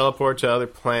they can teleport to other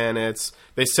planets.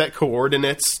 They set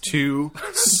coordinates to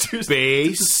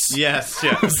space. Yes.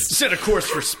 Set a course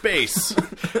for space.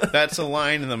 That's a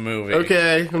line in the movie.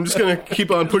 Okay, I'm just gonna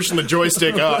keep on pushing the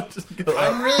joystick up.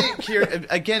 I'm really curious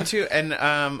again too, and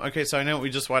okay, so I know we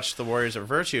just watched The Warriors of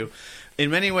Virtue. In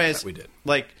many ways, we did.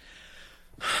 Like,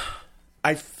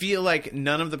 I feel like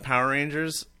none of the Power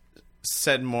Rangers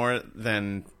said more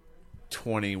than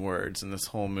 20 words in this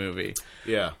whole movie.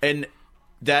 Yeah. And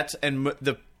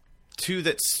the two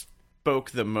that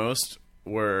spoke the most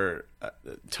were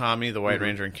Tommy, the White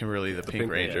Ranger, and Kimberly, the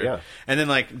Pink Ranger. yeah. And then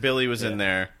like Billy was in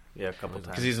there. Yeah, a couple times.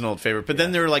 Because he's an old favorite. But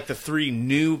then there were like the three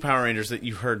new Power Rangers that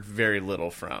you heard very little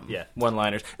from. Yeah,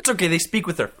 one-liners. It's okay. They speak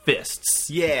with their fists.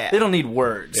 Yeah. They don't need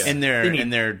words. And They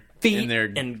need their feet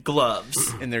and gloves.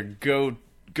 and their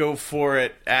go for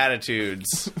it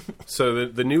attitudes. So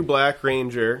the new Black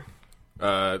Ranger,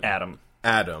 Adam.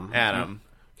 Adam.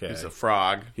 Okay. He's a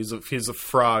frog. He's a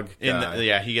frog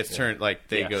guy. He gets turned like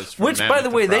they goes. From Which, man by the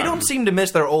to way, they frog. don't seem to miss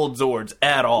their old Zords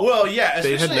at all. Well, yeah,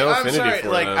 They had especially, no I'm affinity sorry, for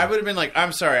like them. I would have been like,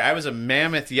 I'm sorry, I was a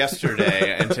mammoth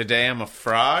yesterday, and today I'm a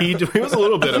frog. He was a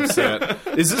little bit upset.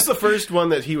 Is this the first one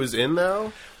that he was in,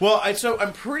 though? Well, so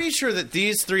I'm pretty sure that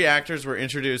these three actors were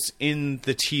introduced in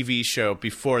the TV show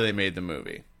before they made the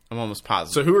movie. I'm almost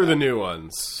positive. So who are the new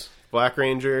ones? Black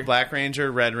Ranger? Black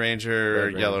Ranger, Red Ranger,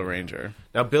 Red Yellow Ranger. Ranger.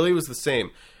 Now, Billy was the same.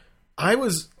 I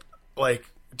was like,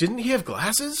 didn't he have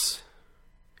glasses?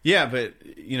 Yeah, but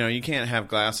you can't have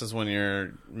glasses when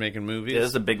you're making movies. Yeah, this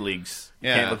is the big leagues.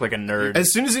 Yeah. Can't look like a nerd.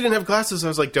 As soon as he didn't have glasses, I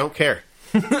was like, don't care.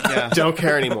 Yeah. Don't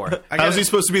care anymore. How's he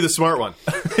supposed to be the smart one?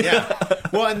 Yeah.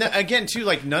 Well, and again, too,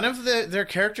 like none of their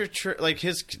character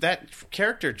that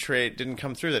character trait didn't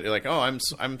come through. That you're like, oh, I'm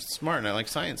smart and I like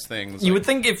science things. You would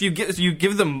think if you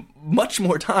give them much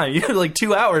more time, you have like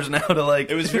 2 hours now to like.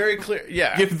 It was very clear.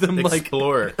 Yeah. give them like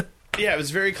Explorer. Yeah, it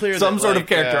was very clear. Some that, sort of like,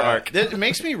 character arc. It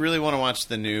makes me really want to watch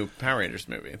the new Power Rangers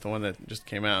movie, the one that just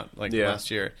came out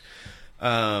last year.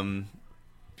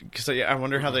 Because I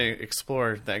wonder how they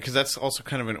explore that, because that's also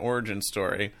kind of an origin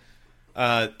story.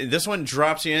 This one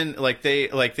drops you in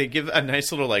they give a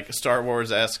nice little like Star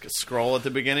Wars-esque scroll at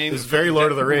the beginning. It's very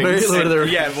Lord of the Rings. Very Lord of the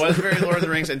Rings. Yeah, it was very Lord of the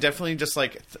Rings, and definitely just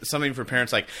like something for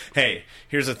parents. Like, hey,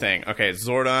 here's the thing. Okay,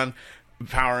 Zordon,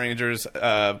 Power Rangers,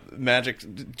 Magic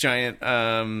Giant,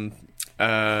 Zordon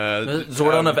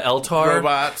of Eltar.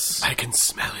 robots. I can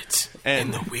smell it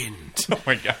And- in the wind. Oh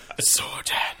my god.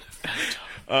 Zordon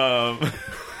of Eltar.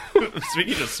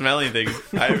 Speaking of smelling things,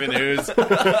 Ivan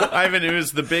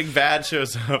Ooze, the big bad,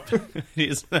 shows up.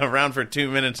 He's around for 2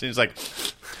 minutes, and he's like,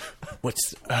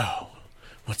 what's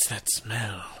that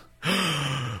smell?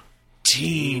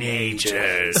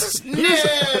 Teenagers. He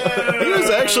was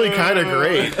actually kind of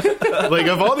great. Like,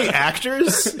 of all the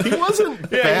actors, he wasn't Yeah,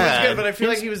 he was bad. good, but I feel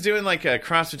like he was doing like a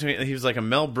cross between. He was like a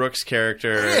Mel Brooks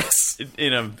character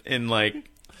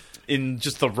in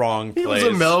just the wrong He place.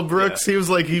 was a Mel Brooks. He was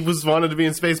like, he wanted to be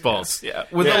in Spaceballs. Yeah,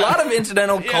 with a lot of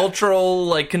incidental, cultural,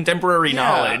 like contemporary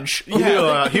knowledge.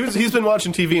 He's been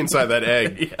watching TV inside that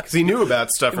egg because he knew about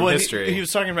stuff from Well, history. He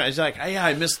was talking about. He's like,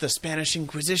 I missed the Spanish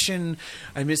Inquisition,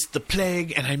 I missed the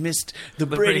plague, and I missed the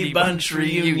Brady Bunch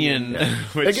reunion.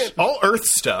 Which, Again, all Earth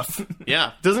stuff.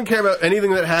 yeah, Doesn't care about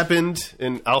anything that happened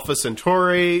in Alpha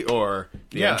Centauri or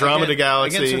the Andromeda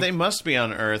Galaxy. Again, so they must be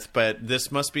on Earth, but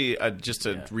this must be just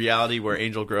a reality where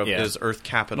Angel Grove is Earth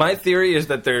capital. My theory is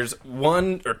that there's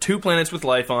 1 or 2 planets with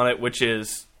life on it, which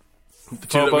is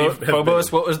two that we've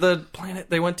Phobos. What was the planet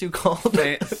they went to called?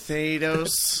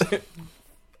 Thanos.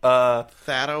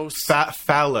 Thanos.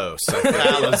 Phallos.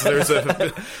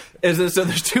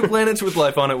 There's 2 planets with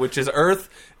life on it, which is Earth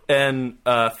and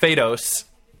Phaedos,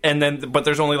 and but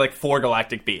there's only like 4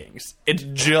 galactic beings. It's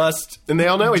just And they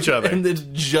all know each other. and it's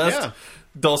just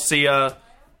Dulcea,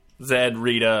 Zed,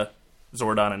 Rita,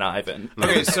 Zordon, and Ivan.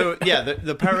 Okay, so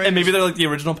the Power Rangers. And maybe they're like the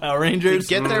original Power Rangers.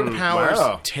 get their powers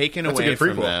wow. taken That's a away good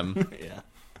from prequel. them. Yeah.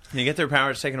 They get their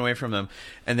powers taken away from them,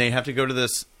 and they have to go to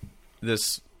this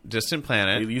distant They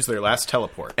planet. use their last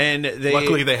teleport. And they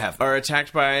Luckily they have them. are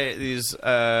attacked by these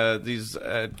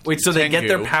Wait, so they get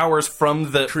their Tengu. powers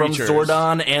from Creatures.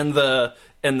 Zordon and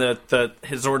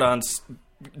his Zordon's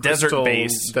desert Crystal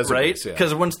base, desert right? base, yeah.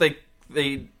 Because once they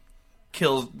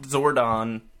kill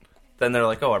Zordon, then they're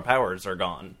like, oh, our powers are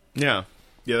gone. Yeah.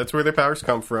 Yeah, that's where their powers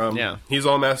come from. Yeah. He's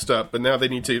all messed up, but now they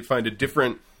need to find a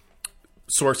different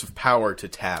source of power to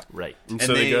tap. Right. And, And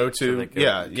so they they- go to so they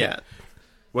go- Yeah.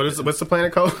 What's the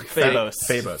planet called? Phaebos.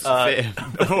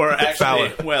 Phaebos. Or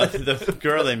actually, well, the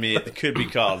girl they meet could be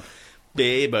called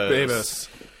Babos. Phaebos.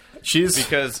 She's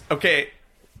Because, okay,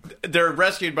 they're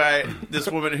rescued by this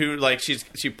woman who, like,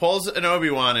 she pulls an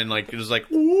Obi-Wan and, like, is like,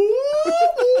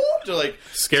 to, like,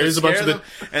 Scares to a bunch scare of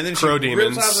the them. And then crow she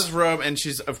demons. rips off his robe, and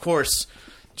she's, of course,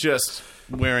 just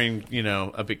wearing,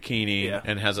 a bikini Yeah.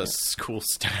 and has a cool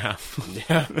staff.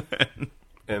 yeah.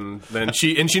 And then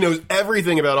she knows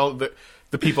everything about all the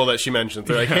people that she mentioned.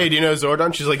 They're like, hey, do you know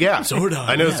Zordon? She's like, yeah. Zordon,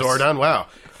 I know yes. Zordon, wow.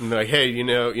 And they're like, hey, you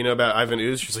know about Ivan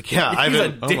Ooze? She's like, yeah,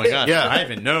 Ivan. Oh my god! Yeah.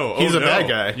 Ivan, no, He's oh, a no. bad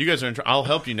guy. You guys are. I'll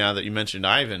help you now that you mentioned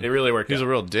Ivan. It really worked He's out. a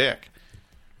real dick.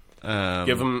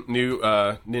 Give him new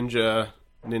ninja,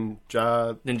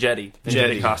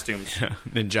 Ninjetti costumes.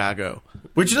 Ninjago.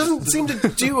 which doesn't seem to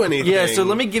do anything. Yeah, so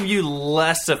let me give you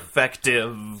less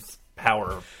effective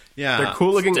power. Yeah, Their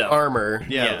cool looking Stuff. armor.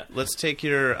 Yeah, let's take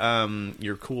your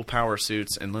cool power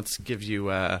suits and let's give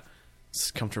you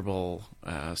comfortable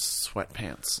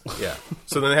sweatpants. Yeah.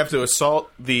 So then they have to assault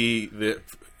the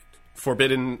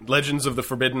forbidden Legends of the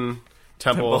Forbidden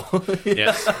Temple,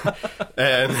 Yes,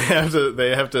 and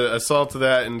they have to assault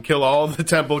that and kill all the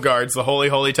temple guards, the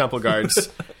holy temple guards,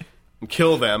 and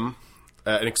kill them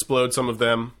and explode some of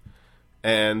them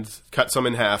and cut some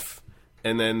in half.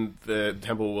 And then the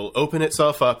temple will open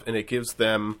itself up, and it gives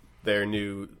them their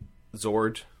new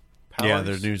Zord powers. yeah,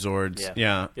 they're new Zords.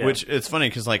 Yeah. Yeah, which it's funny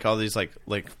because like all these like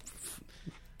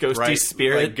Ghosty bright,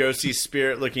 spirit. like ghosty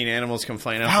spirit looking animals come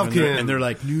flying up, Falcon. and they're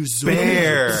like new Zords.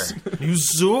 Bear, new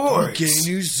Zords. Getting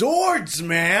new Zords,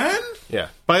 man. Yeah.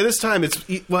 By this time,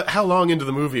 how long into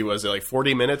the movie was it? Like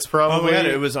 40 minutes, probably. Oh my god,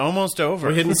 it was almost over.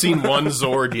 We hadn't seen one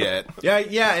Zord yet.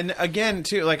 Yeah, and again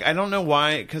too, like I don't know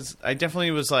why, because I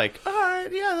definitely was like, all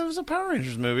right, yeah, that was a Power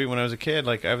Rangers movie when I was a kid.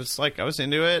 Like I was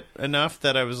into it enough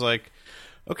that I was like,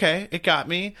 okay, it got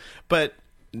me. But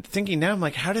thinking now, I'm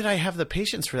like, how did I have the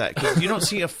patience for that? Because you don't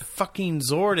see a fucking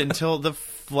Zord until the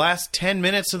last 10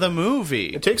 minutes of the movie.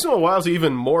 It takes them a while to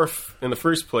even morph in the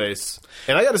first place.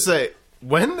 And I gotta say,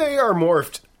 when they are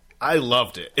morphed, I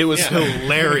loved it. It was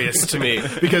hilarious to me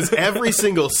because every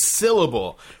single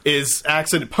syllable is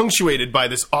punctuated by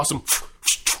this awesome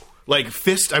like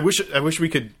fist. I wish we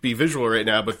could be visual right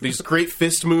now, but these great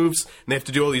fist moves, and they have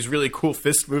to do all these really cool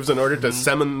fist moves in order to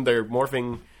summon their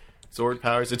morphing Zord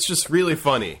powers. It's just really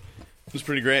funny. It was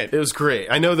pretty great. It was great.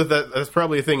 I know that's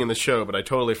probably a thing in the show, but I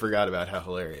totally forgot about how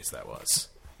hilarious that was.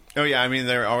 Oh yeah, I mean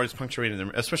they're always punctuating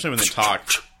them, especially when they talk.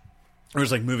 Or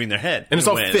it's like moving their head, And it's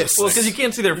all when- fists. Well, because you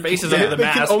can't see their faces under the They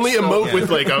mask. can only so- emote with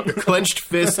like a clenched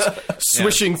fist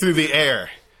swishing through the air.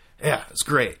 Yeah, it's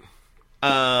great.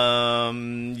 Yeah.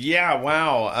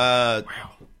 Wow.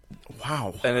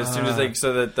 Wow. And as soon as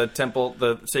so that the temple,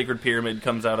 the sacred pyramid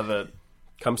comes out of the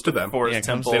Comes to them. forest Yeah,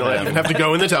 comes temple. They don't even have to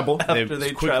go in the temple. They after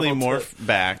they quickly travel to- morph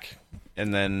back,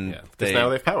 and then Because now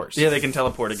they have powers. Yeah, they can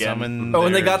teleport again. Summon Oh,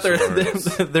 and they their got their,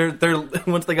 swords.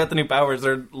 once they got the new powers,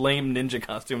 their lame ninja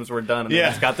costumes were done. And Yeah. they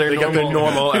just got their They got their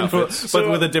normal outfits. but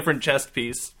with a different chest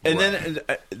piece. And then,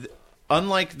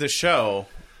 unlike the show,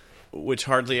 which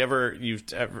hardly ever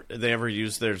they ever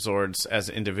use their Zords as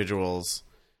individuals,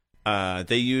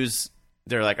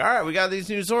 they're like, all right, we got these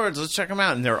new Zords, let's check them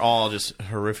out, and they're all just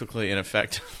horrifically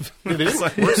ineffective. They didn't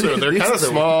work so. They're kind of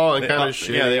small and kind of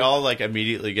shitty. Yeah, they all like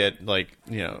immediately get like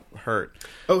hurt.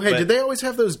 Oh, hey, But- did they always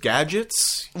have those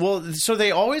gadgets? Well, so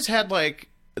they always had like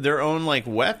their own like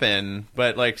weapon,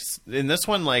 but like in this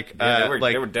one, like They were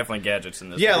like definitely gadgets in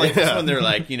this. yeah, one. like this one, they're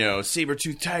like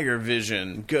saber-tooth tiger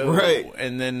vision, go Right.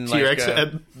 and then T-Rex like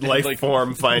had life like,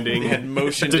 form finding, and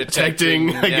motion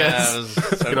detecting. I Yeah, guess it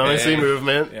was so can only big. see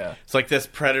movement. Yeah. It's like this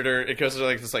predator. It goes to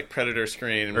like this like predator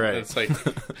screen. And Right. It's like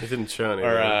It didn't show anything.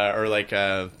 or like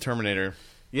Terminator.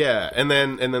 Yeah, and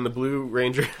then the Blue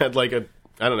Ranger had like a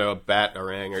bat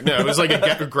orang or no, it was like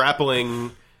a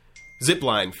grappling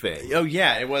zipline thing. Oh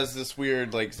yeah, it was this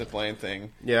weird like zipline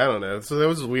thing. Yeah, I don't know. So that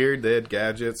was weird. They had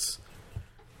gadgets.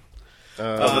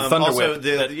 the Thunder also Whip.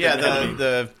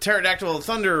 the pterodactyl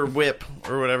thunder whip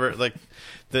or whatever, like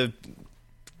the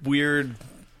weird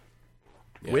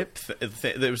whip.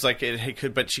 It was like it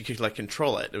could, but she could like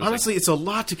control it. It was Honestly, it's a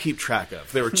lot to keep track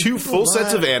of. There were two full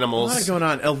sets of a animals. lot going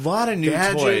on. A lot of new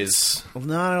Gadgets. toys.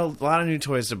 Not a lot of new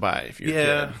toys to buy if you're a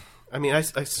Yeah, kid. I mean, I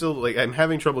still like. I'm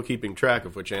having trouble keeping track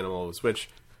of which animal was which,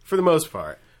 for the most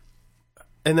part.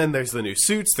 And then there's the new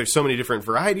suits. There's so many different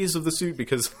varieties of the suit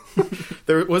because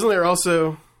there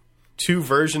also two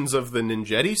versions of the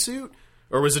Ninjetti suit,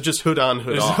 or was it just hood on,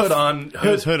 hood There's off? hood on,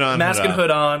 was hood on, mask hood and off.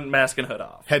 hood on, mask and hood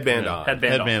off. Headband on.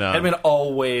 Headband Headband on. Headband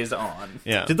always on.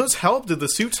 Yeah. Did those help? Did the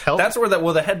suits help? That's where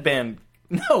the headband.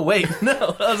 No, wait,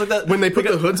 no. I was like that when they put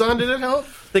the hoods on. Did it help?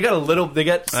 They got a little. They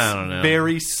got I don't know.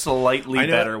 very slightly I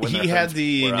know better. When he their had hoods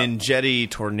the were up. Ninjetti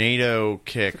tornado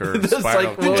kick or It's spiral like,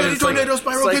 kick. well, Ninjetti it's like- tornado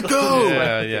spiral it's kick, like- go!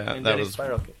 Yeah, that Ninjetti was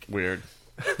spiral kick. weird.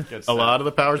 A lot of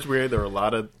the powers weird. There were a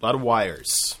lot of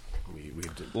wires. We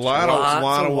did. A lot Lots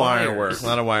of of wire wires. work. A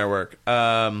lot of wire work.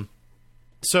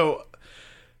 So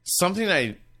something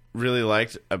I really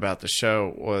liked about the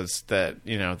show was that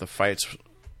the fights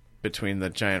between the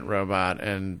giant robot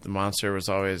and the monster was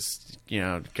always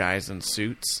guys in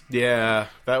suits. Yeah,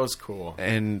 that was cool.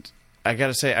 And I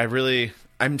gotta say,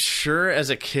 I'm sure as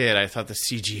a kid I thought the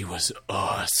CG was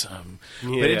awesome, but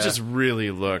Yeah. it just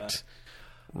really looked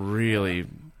really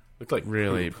Looked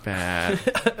like bad.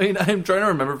 I mean, I'm trying to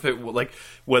remember if it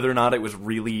whether or not it was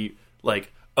really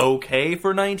okay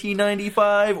for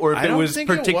 1995, or if I it don't was think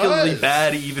it particularly was.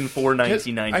 bad even for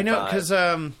 1995. I know because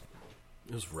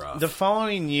it was rough. the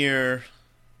following year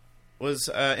was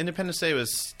Independence Day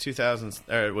was 2000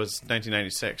 or it was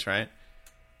 1996, right?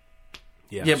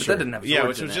 yeah, but that didn't have Yeah,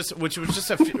 swords in it. which was just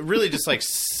really just like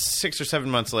 6 or 7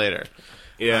 months later.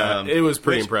 Yeah, it was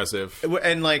pretty which- impressive.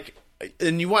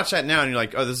 And you watch that now and you're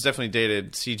like, oh, this is definitely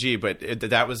dated CG, but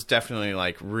that was definitely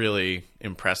like really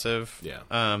impressive.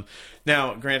 Yeah.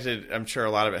 Now, granted, I'm sure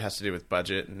a lot of it has to do with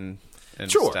budget and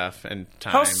Sure. stuff and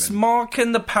time. How and- small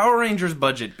can the Power Rangers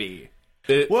budget be?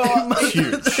 Well,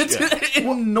 Huge. It's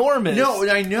enormous. no,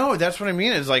 I know that's what I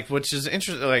mean. Is like, which is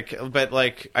interesting. Like, but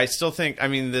like, I still think. I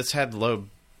mean, this had low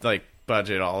like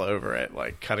budget all over it,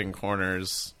 like cutting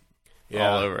corners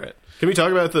all over it. Can we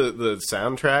talk about the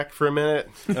soundtrack for a minute?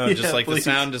 Just like please.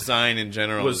 the sound design in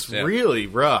general was yeah. really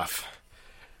rough.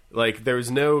 Like there was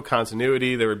no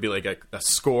continuity. There would be like a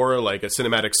score, like a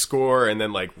cinematic score, and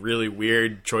then like really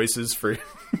weird choices for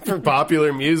for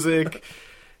popular music.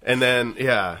 And then it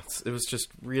was just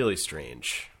really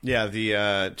strange. Yeah,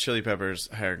 the Chili Peppers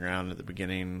Higher Ground at the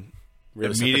beginning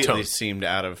Really set the immediately tone. seemed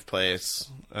out of place.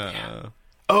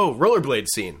 Oh, rollerblade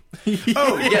scene.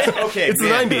 Oh, yeah, okay. It's the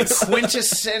 90s.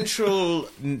 Quintessential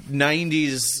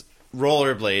 90s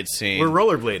rollerblade scene. We're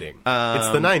rollerblading. It's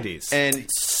the 90s. and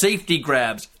Safety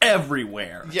grabs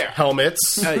everywhere. yeah,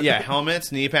 helmets.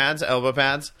 helmets, knee pads, elbow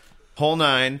pads, whole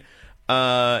nine.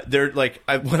 They're like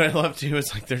what I love too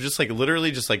is like they're just like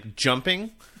literally just like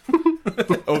jumping,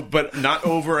 but not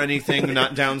over anything,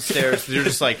 not downstairs. They're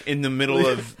just like in the middle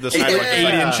of the sidewalk. Eight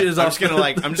Like, inches I'm off just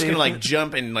the gonna like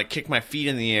jump and like kick my feet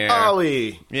in the air.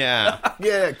 Ollie. Yeah.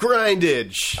 Yeah,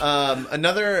 grindage.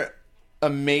 Another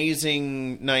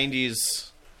amazing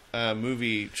 90s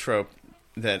movie trope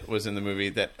that was in the movie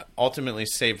that ultimately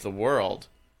saved the world.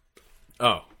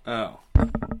 oh. Oh.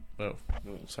 Oh,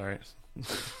 sorry.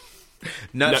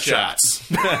 Nut shots.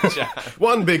 Nut shot.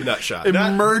 One big nut shot.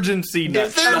 Emergency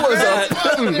nut There shot. was a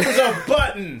button There was a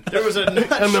button. There was a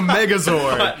nut and the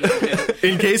Megazord.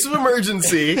 In case of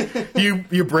emergency,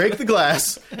 you break the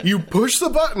glass, you push the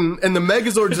button, and the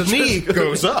Megazord's knee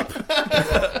goes up.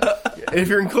 If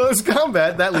you're in close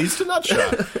combat, that leads to nut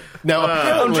shot. Now, I'm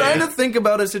apparently, trying to think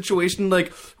about a situation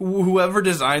like whoever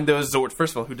designed those Zords.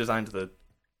 First of all, who designed the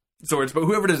Zords? But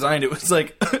whoever designed it was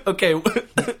like, okay,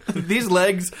 these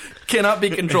legs cannot be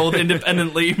controlled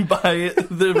independently by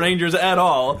the Rangers at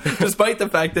all, despite the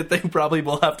fact that they probably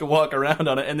will have to walk around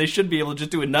on it, and they should be able to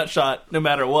just do a nut shot no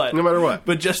matter what. No matter what.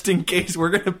 But just in case, we're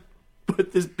gonna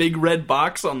put this big red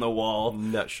box on the wall.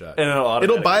 nut shot. And it'll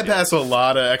automatically bypass a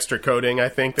lot of extra coding, I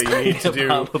think, that you need to do.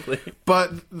 Probably.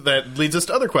 But that leads us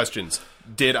to other questions.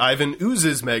 Did Ivan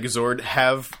Ooze's Megazord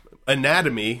have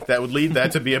anatomy that would lead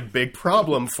that to be a big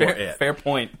problem for it? Fair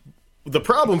point. The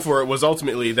problem for it was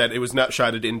ultimately that it was nut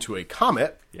shotted into a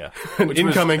comet. Yeah. An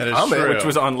incoming that is comet. true. Which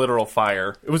was on literal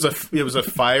fire. It was a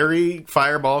fiery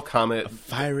fireball comet,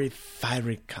 fiery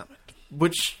comet.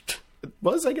 which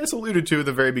was, I guess, alluded to at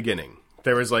the very beginning.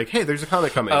 There was like, hey, there's a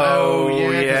comet coming. Oh, yeah,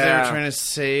 'cause they yeah. were trying to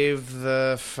save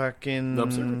the fucking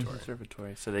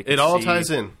observatory. So they could It all see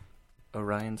ties in.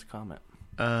 Orion's comet.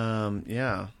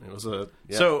 Yeah. It was a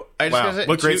So I just wow. gotta say,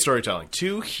 What great storytelling.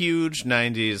 Two huge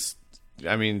 '90s.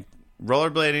 I mean,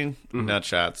 rollerblading, nut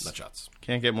shots. Nut shots.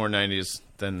 Can't get more '90s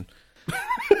than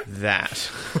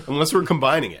that. Unless we're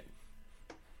combining it.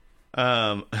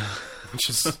 Which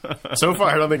is, so far,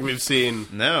 I don't think we've seen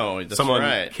No, that's someone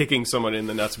right. kicking someone in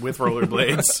the nuts with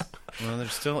rollerblades. Well, they're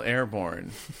still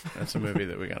airborne. That's a movie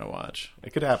that we gotta watch.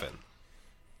 It could happen.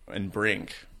 And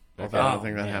Brink. Although I don't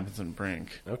think that happens in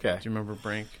Brink. Okay. Do you remember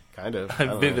Brink? Kind of. I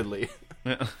don't know. Vividly.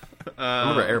 I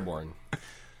remember Airborne.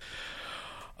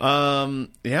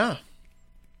 Yeah.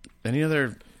 Any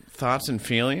other thoughts and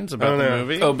feelings about I don't the know.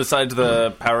 movie? Oh, besides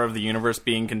the power of the universe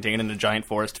being contained in a giant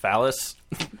forest phallus.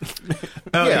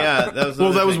 yeah. That was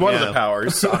Well, that was one of yeah. the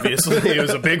powers, obviously. It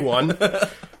was a big one.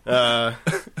 I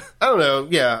don't know.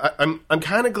 Yeah, I'm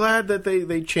kind of glad that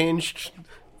they changed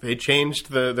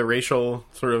the racial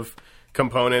sort of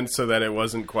component so that it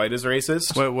wasn't quite as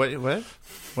racist.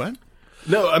 What?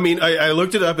 No, I mean, I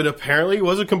looked it up, and apparently it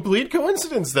was a complete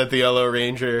coincidence that the Yellow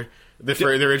Ranger, the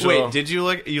original... Wait, did you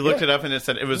look? You looked it up and it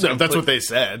said it was. No, that's what they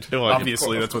said. Well,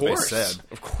 Obviously, of that's what they course. said.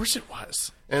 Of course, it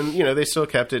was. And they still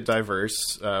kept it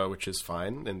diverse, which is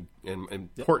fine and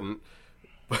important.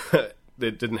 But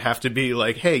it didn't have to be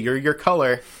like, hey, you're your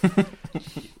color.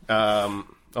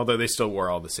 Although they still wore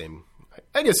all the same.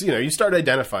 I guess you start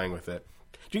identifying with it.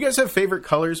 Do you guys have favorite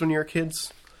colors when you were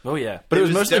kids? Oh, yeah. But it was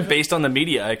was mostly definitely- based on the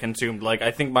media I consumed. Like,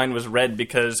 I think mine was red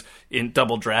because in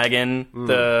Double Dragon,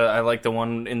 I like the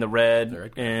one in the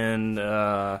red. And,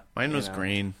 Mine was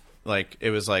green. Like it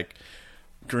was like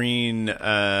green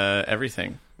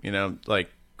everything.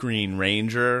 Like Green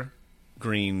Ranger,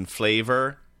 green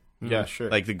flavor. Yeah, sure.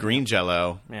 Like the green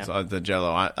Jello. Yeah. So the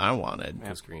Jello I wanted. it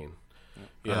was green.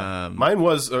 Yeah, mine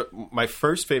was my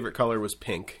first favorite color was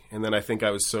pink, and then I think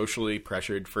I was socially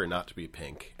pressured for it not to be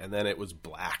pink, and then it was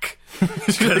black.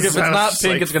 if it's not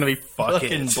pink, it's going to be fuck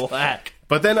fucking it. black.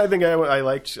 But then I think I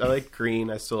liked green.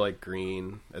 I still like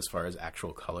green as far as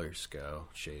actual colors go,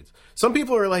 shades. Some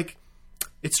people are like,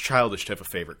 it's childish to have a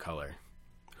favorite color.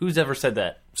 Who's ever said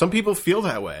that? Some people feel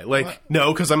that way. Like,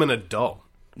 no, because I'm an adult.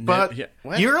 But yeah,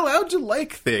 what? you're allowed to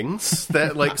like things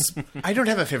that like. I don't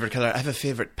have a favorite color. I have a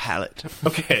favorite palette.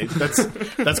 Okay, that's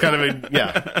kind of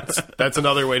that's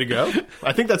another way to go.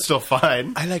 I think that's still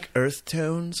fine. I like earth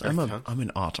tones. I'm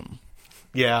an autumn.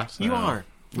 Yeah, you are.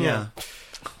 Yeah.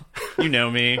 You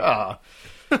know me. But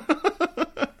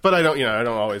I don't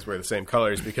always wear the same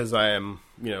colors because I am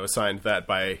assigned that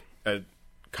by a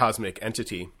cosmic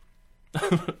entity.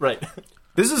 Right.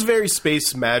 This is very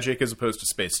space magic as opposed to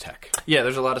space tech. Yeah,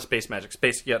 there's a lot of space magic.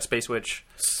 Space Witch.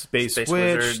 Space Space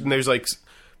witch, wizard. and there's like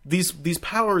these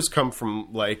powers come from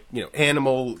like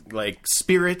animal like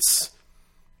spirits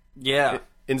Yeah.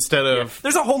 instead of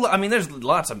There's a whole lot. I mean, there's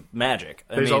lots of magic.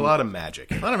 there's a lot of magic.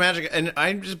 A lot of magic, and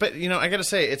I gotta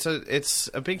say, it's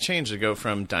a big change to go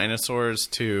from dinosaurs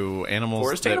to animals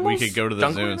Forest that animals? we could go to the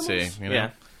Jungle zoo and animals? see.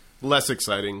 Yeah. Less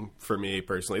exciting for me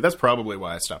personally. That's probably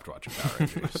why I stopped watching Power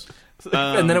Rangers.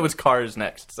 And then it was Cars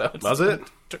next. So it's Was it?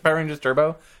 Power Rangers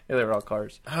Turbo? Yeah, they were all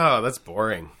cars. Oh, that's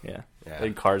boring. Yeah. Yeah.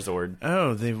 And Carzord.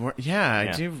 Oh, they were. Yeah, I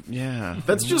Yeah. do. Yeah,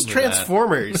 That's just remember that.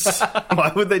 Transformers.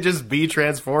 Why would they just be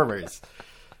Transformers?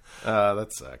 That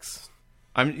sucks.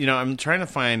 I'm trying to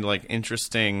find like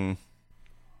interesting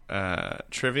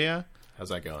trivia. How's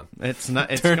that going? It's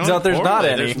not. It's Turns going out there's not poorly.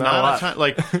 any. There's Not a not lot. a ton.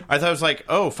 Like I thought it was like,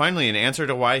 oh, finally an answer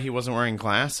to why he wasn't wearing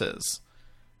glasses.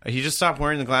 He just stopped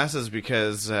wearing the glasses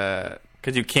because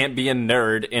Because you can't be a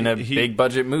nerd in a big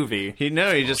budget movie. he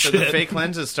just said the fake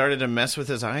lenses started to mess with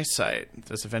his eyesight.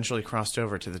 This eventually crossed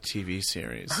over to the TV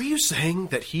series. Are you saying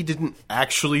that he didn't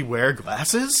actually wear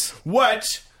glasses? What?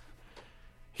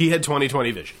 He had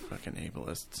 20/20 vision. Fucking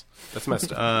ableists. That's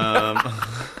messed up.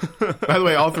 By the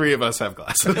way, all three of us have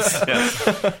glasses.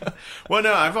 Well,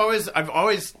 no, I've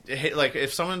always hate, like,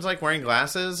 if someone's like wearing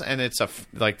glasses and it's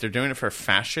like they're doing it for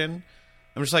fashion,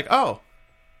 I'm just like,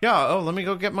 let me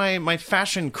go get my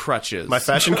fashion crutches. My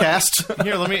fashion cast.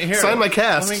 Here, Sign my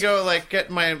cast. Let me go like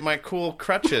get my cool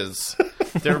crutches.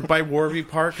 They're by Warby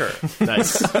Parker.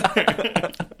 Nice.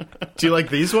 Do you like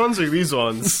these ones or these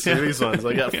ones? Or these ones.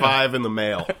 I got 5 in the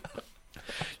mail.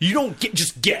 You don't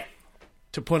get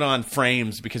to put on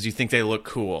frames because you think they look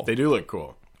cool. They do look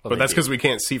cool. But that's because we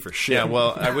can't see for shit. Yeah,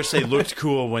 well, I wish they looked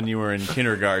cool when you were in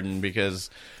kindergarten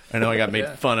because I know I got made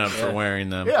fun of for wearing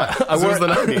them. Yeah, it was the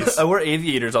 90s. I wore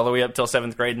aviators all the way up till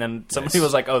 7th grade, and then somebody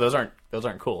was like, "Oh, those aren't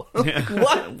cool."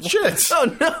 What? Shit.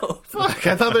 Oh no! Fuck,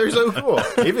 I thought they were so cool.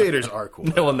 Aviators are cool.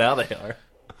 Well, now they are.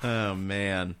 Oh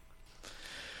man.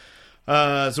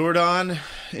 Zordon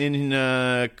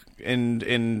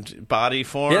in body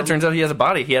form. Yeah, it turns out he has a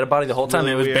body. He had a body the whole time.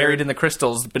 Really It was weird. buried in the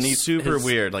crystals beneath. Super his-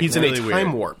 weird. Like He's really in a time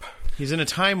weird. warp. He's in a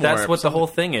time warp. That's what the whole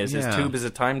thing is. Yeah. His tube is a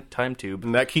time tube.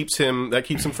 And that keeps him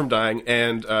from dying.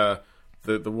 And the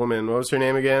woman, what was her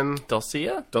name again?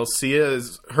 Dulcia? Dulcia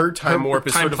is her time warp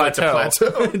is time sort of like a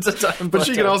plateau. It's a time But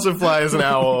she can plateau. also fly as an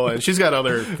owl, and she's got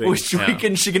other things. Which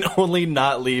she can only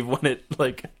not leave when it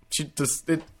like It's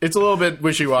a little bit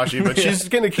wishy-washy, but she's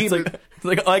going to keep it. it's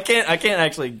like oh, I can't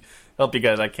actually help you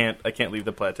guys. I can't leave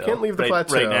the plateau. Can't leave the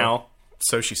plateau. right now.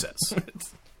 So she says.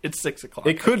 It's 6 o'clock.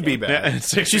 It could be bad. Yeah, it's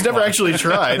 6 She's never o'clock. actually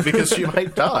tried because she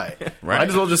might die. Right. Might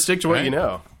as well just stick to what Right. you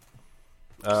know.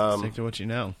 Stick to what you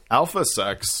know. Alpha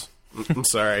sucks. I'm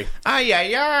sorry. Ay,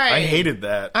 ay, ay. I hated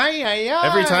that. Ay, ay, ay.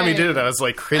 Every time he did it, I was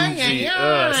like cringy. Ay,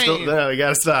 ay, ay. No, you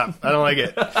gotta stop. I don't like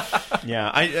it. Yeah,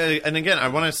 and again, I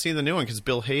want to see the new one because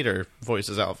Bill Hader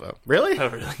voices Alpha. Really? Oh,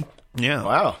 really? Yeah.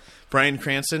 Wow. Bryan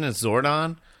Cranston is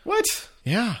Zordon. What?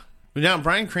 Yeah. Now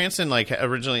Bryan Cranston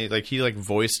originally he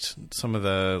voiced some of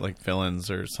the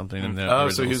villains or something in the Oh,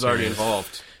 so original he was already series.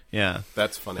 involved. Yeah.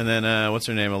 That's funny. And then what's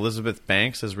her name? Elizabeth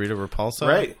Banks as Rita Repulsa.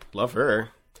 Right. Love her.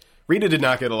 Rita did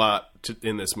not get a lot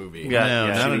in this movie. Yeah, No,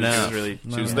 yeah. not She enough. was really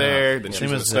She was there, then she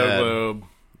Same was in as, the Snow Globe,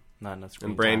 not enough screen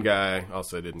and Brain time. Guy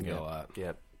also didn't get a lot.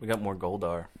 Yeah, we got more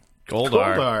Goldar.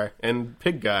 Goldar. Goldar and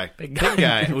Pig Guy. Big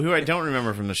guy, who I don't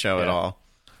remember from the show at all.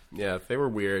 Yeah, they were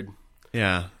weird.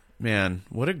 Yeah. Man,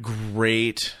 what a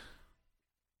great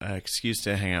excuse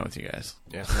to hang out with you guys.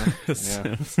 Yeah.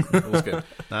 Yeah. It was good.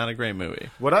 Not a great movie.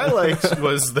 What I liked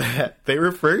was that they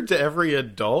referred to every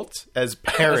adult as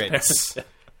parents.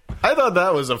 I thought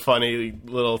that was a funny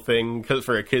little thing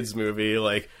for a kids movie.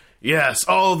 Like, yes,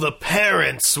 all the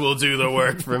parents will do the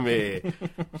work for me.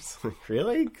 It's like,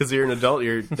 really? Because you're an adult,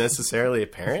 you're necessarily a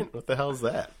parent? What the hell is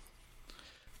that?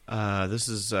 This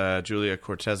is Julia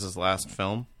Cortez's last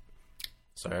film.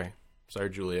 Sorry,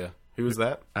 Julia. Who was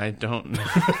that? I don't know.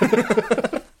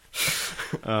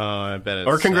 Oh, I bet it's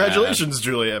Or congratulations,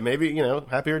 Julia. Maybe,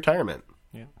 happy retirement.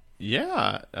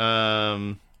 Yeah.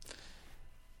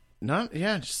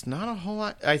 Just not a whole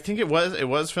lot. I think it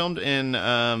was filmed in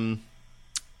Rita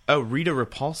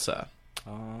Repulsa.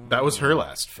 That was her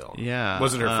last film. Yeah.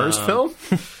 Was it her first film?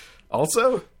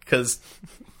 Also? Because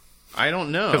I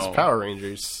don't know. Power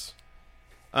Rangers.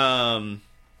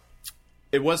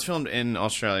 It was filmed in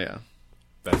Australia.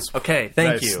 That's Okay,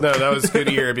 thank nice. you. No, that was good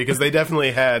to hear because they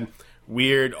definitely had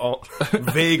weird,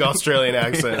 vague Australian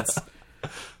accents.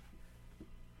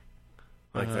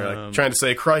 Like they're trying to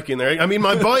say "crikey" in there. I mean,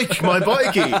 my bike, my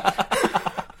bikey.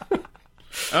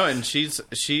 Oh, and she's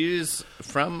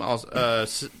from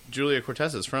Julia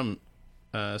Cortez is from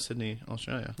Sydney,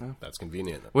 Australia. That's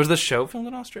convenient. Was the show filmed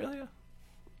in Australia?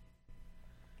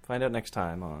 Find out next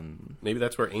time on. Maybe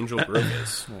that's where Angel Grove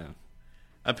is. Yeah.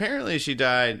 Apparently, she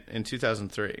died in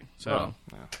 2003. So,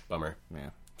 Bummer.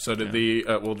 Yeah. So did the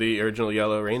original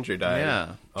Yellow Ranger die?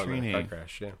 Yeah, on the Trini. car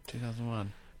crash. Yeah.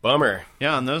 2001. Bummer.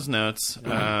 Yeah, on those notes,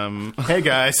 Hey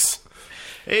guys.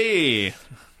 hey,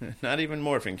 not even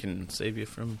morphine can save you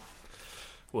from.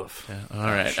 Woof. Yeah, all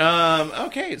right.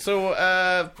 Okay. So,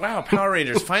 wow, Power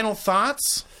Rangers. Final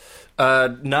thoughts?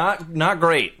 Not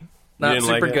great. Not didn't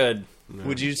like super it? good.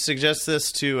 Would you suggest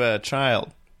this to a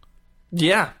child?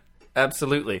 Yeah,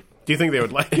 absolutely. Do you think they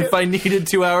would like it? If I needed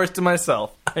 2 hours to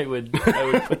myself, I would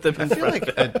put them in I feel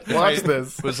front. like Watch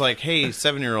this. was like, hey,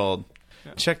 7-year-old,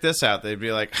 check this out, they'd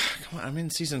be like, come on, I'm in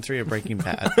season 3 of Breaking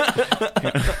Bad.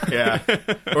 Yeah.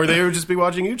 Or they would just be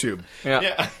watching YouTube, Yeah.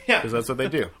 yeah. because that's what they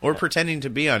do. Or pretending to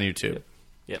be on YouTube.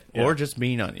 Yep. Or just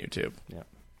being on YouTube. Yeah.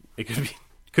 It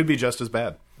could be just as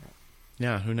bad.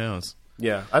 Yeah, who knows?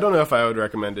 Yeah, I don't know if I would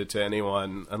recommend it to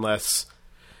anyone unless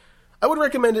I would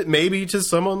recommend it maybe to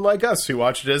someone like us who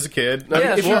watched it as a kid. I mean,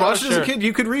 Yeah, if you sure, watched it as a sure. kid,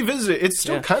 you could revisit it. It's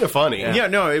still kind of funny. Yeah,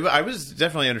 no, I was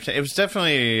definitely entertained. It was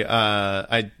definitely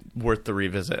worth the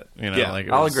revisit. You know, Yeah, like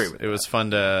I'll agree with it was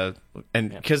fun to, and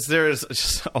because there's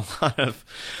just a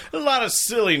lot of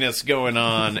silliness going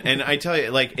on, and I tell you,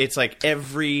 like it's like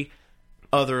every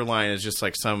other line is just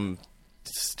like some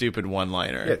stupid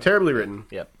one-liner. Yeah, terribly written.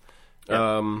 Yep.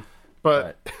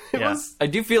 But Yeah. I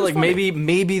do feel like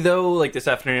maybe though, like this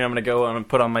afternoon, I'm gonna go. I'm gonna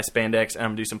put on my spandex and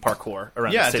I'm gonna do some parkour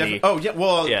around Yeah, the city. oh yeah.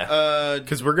 Well, Yeah.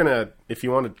 because we're gonna, if you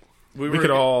wanted, we were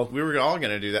could all. going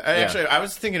to do that. Actually, I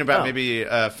was thinking about maybe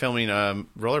filming a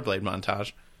rollerblade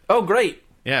montage. Oh, great,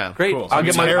 Yeah, great! Cool. I'll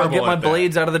get Terrible my at that.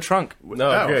 blades out of the trunk. No,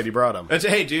 Oh. good, you brought them.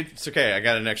 Hey, dude, it's okay. I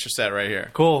got an extra set right here.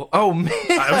 Cool. Oh man,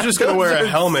 I was just gonna wear a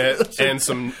helmet and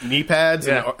some knee pads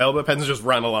and elbow pads and just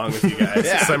run along with you guys.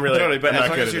 Yeah, So I'm really, totally. But I'm as not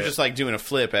long good as at you're it. just like doing a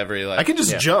flip every like, I can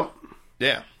just jump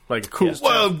yeah, like cool. Yes,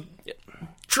 Whoa,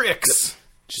 tricks.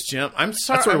 just jump. I'm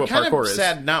sorry. That's really I'm what kind parkour of is.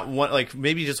 sad. Not one, like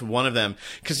maybe just one of them,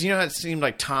 because you know it seemed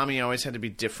like Tommy always had to be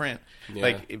different. Yeah.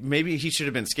 Like maybe he should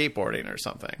have been skateboarding or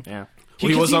something. yeah. Well,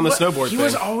 he was on the wa- snowboard He thing.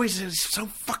 was always so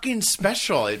fucking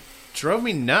special. It drove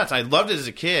me nuts. I loved it as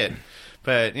a kid,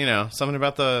 but you know something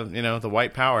about the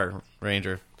white Power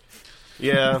Ranger.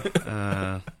 Yeah.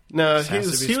 No, has to be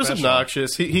he was special.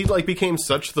 obnoxious. He like became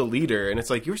such the leader, and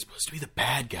it's like you're supposed to be the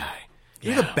bad guy.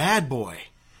 You're the bad boy.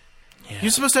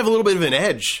 You're supposed to have a little bit of an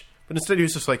edge, but instead he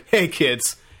was just like, "Hey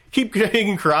kids, keep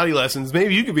taking karate lessons.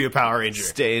 Maybe you could be a Power Ranger."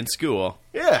 Stay in school.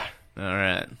 Yeah. All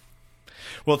right.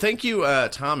 Well, thank you,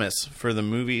 Thomas, for the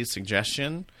movie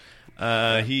suggestion.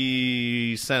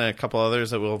 He sent a couple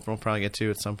others that we'll probably get to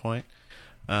at some point.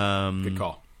 Good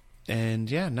call. And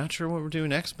yeah, not sure what we're doing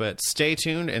next, but stay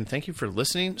tuned and thank you for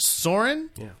listening. Soren?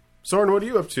 Yeah. Soren, what are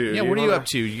you up to? Yeah, what are you up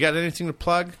to? You got anything to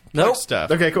plug? Nope. Plug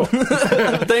stuff. Okay, cool.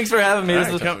 Thanks for having me.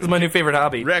 right, This come- is my new favorite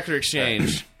hobby. Record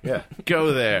Exchange. Yeah.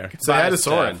 Go there. Say Buy hi to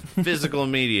stuff. Soren. Physical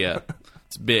media.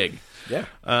 It's big. Yeah.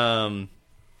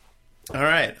 All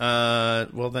right.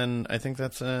 Well, then I think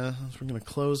that's we're going to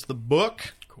close the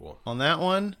book. Cool. On that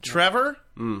one. Trevor?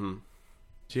 Mm-hmm.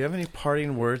 Do you have any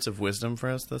parting words of wisdom for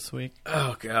us this week?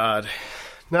 Oh God.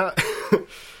 Not.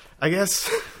 I guess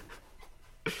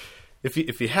if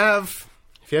you have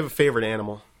a favorite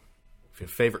animal, if you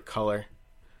have a favorite color,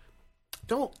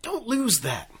 don't lose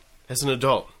that as an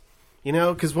adult. You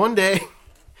know, because one day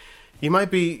you might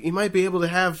be able to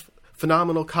have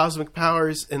phenomenal cosmic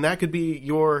powers, and that could be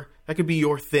your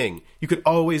thing. You could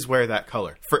always wear that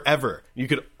color forever. You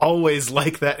could always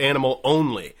like that animal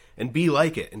only and be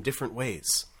like it in different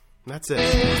ways. And that's it.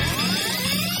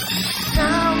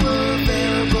 Now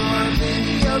available on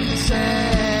video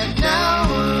cassette.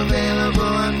 Now available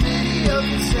on video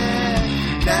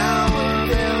cassette. Now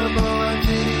available on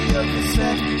video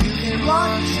cassette. You can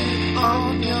watch it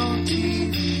on your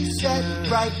TV set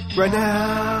right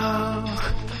now.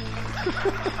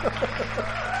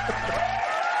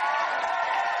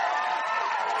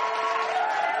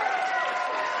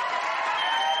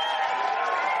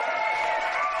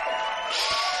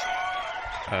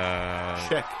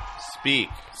 Check. Speak.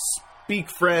 Speak,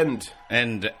 friend.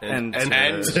 And Enter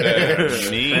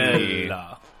me.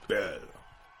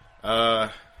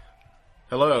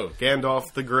 Hello,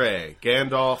 Gandalf the Grey,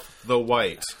 Gandalf the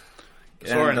White.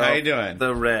 Soren, how you doing?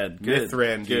 The red. Good.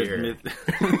 Mithrandir.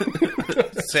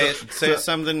 Good. Say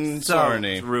something Soren.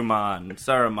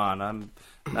 Saruman. I'm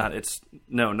not. It's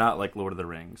not like Lord of the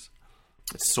Rings.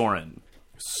 It's Soren.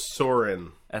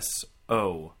 Soren.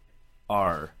 SORE.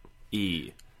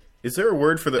 Is there a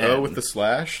word for the O with the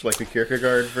slash, like the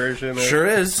Kierkegaard version? Sure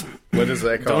is. What is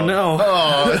that called? Don't know.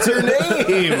 Oh, that's your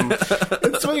name.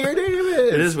 That's what your name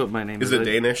is. It is what my name is. Is it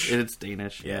Danish? It's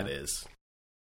Danish. Yeah, it is.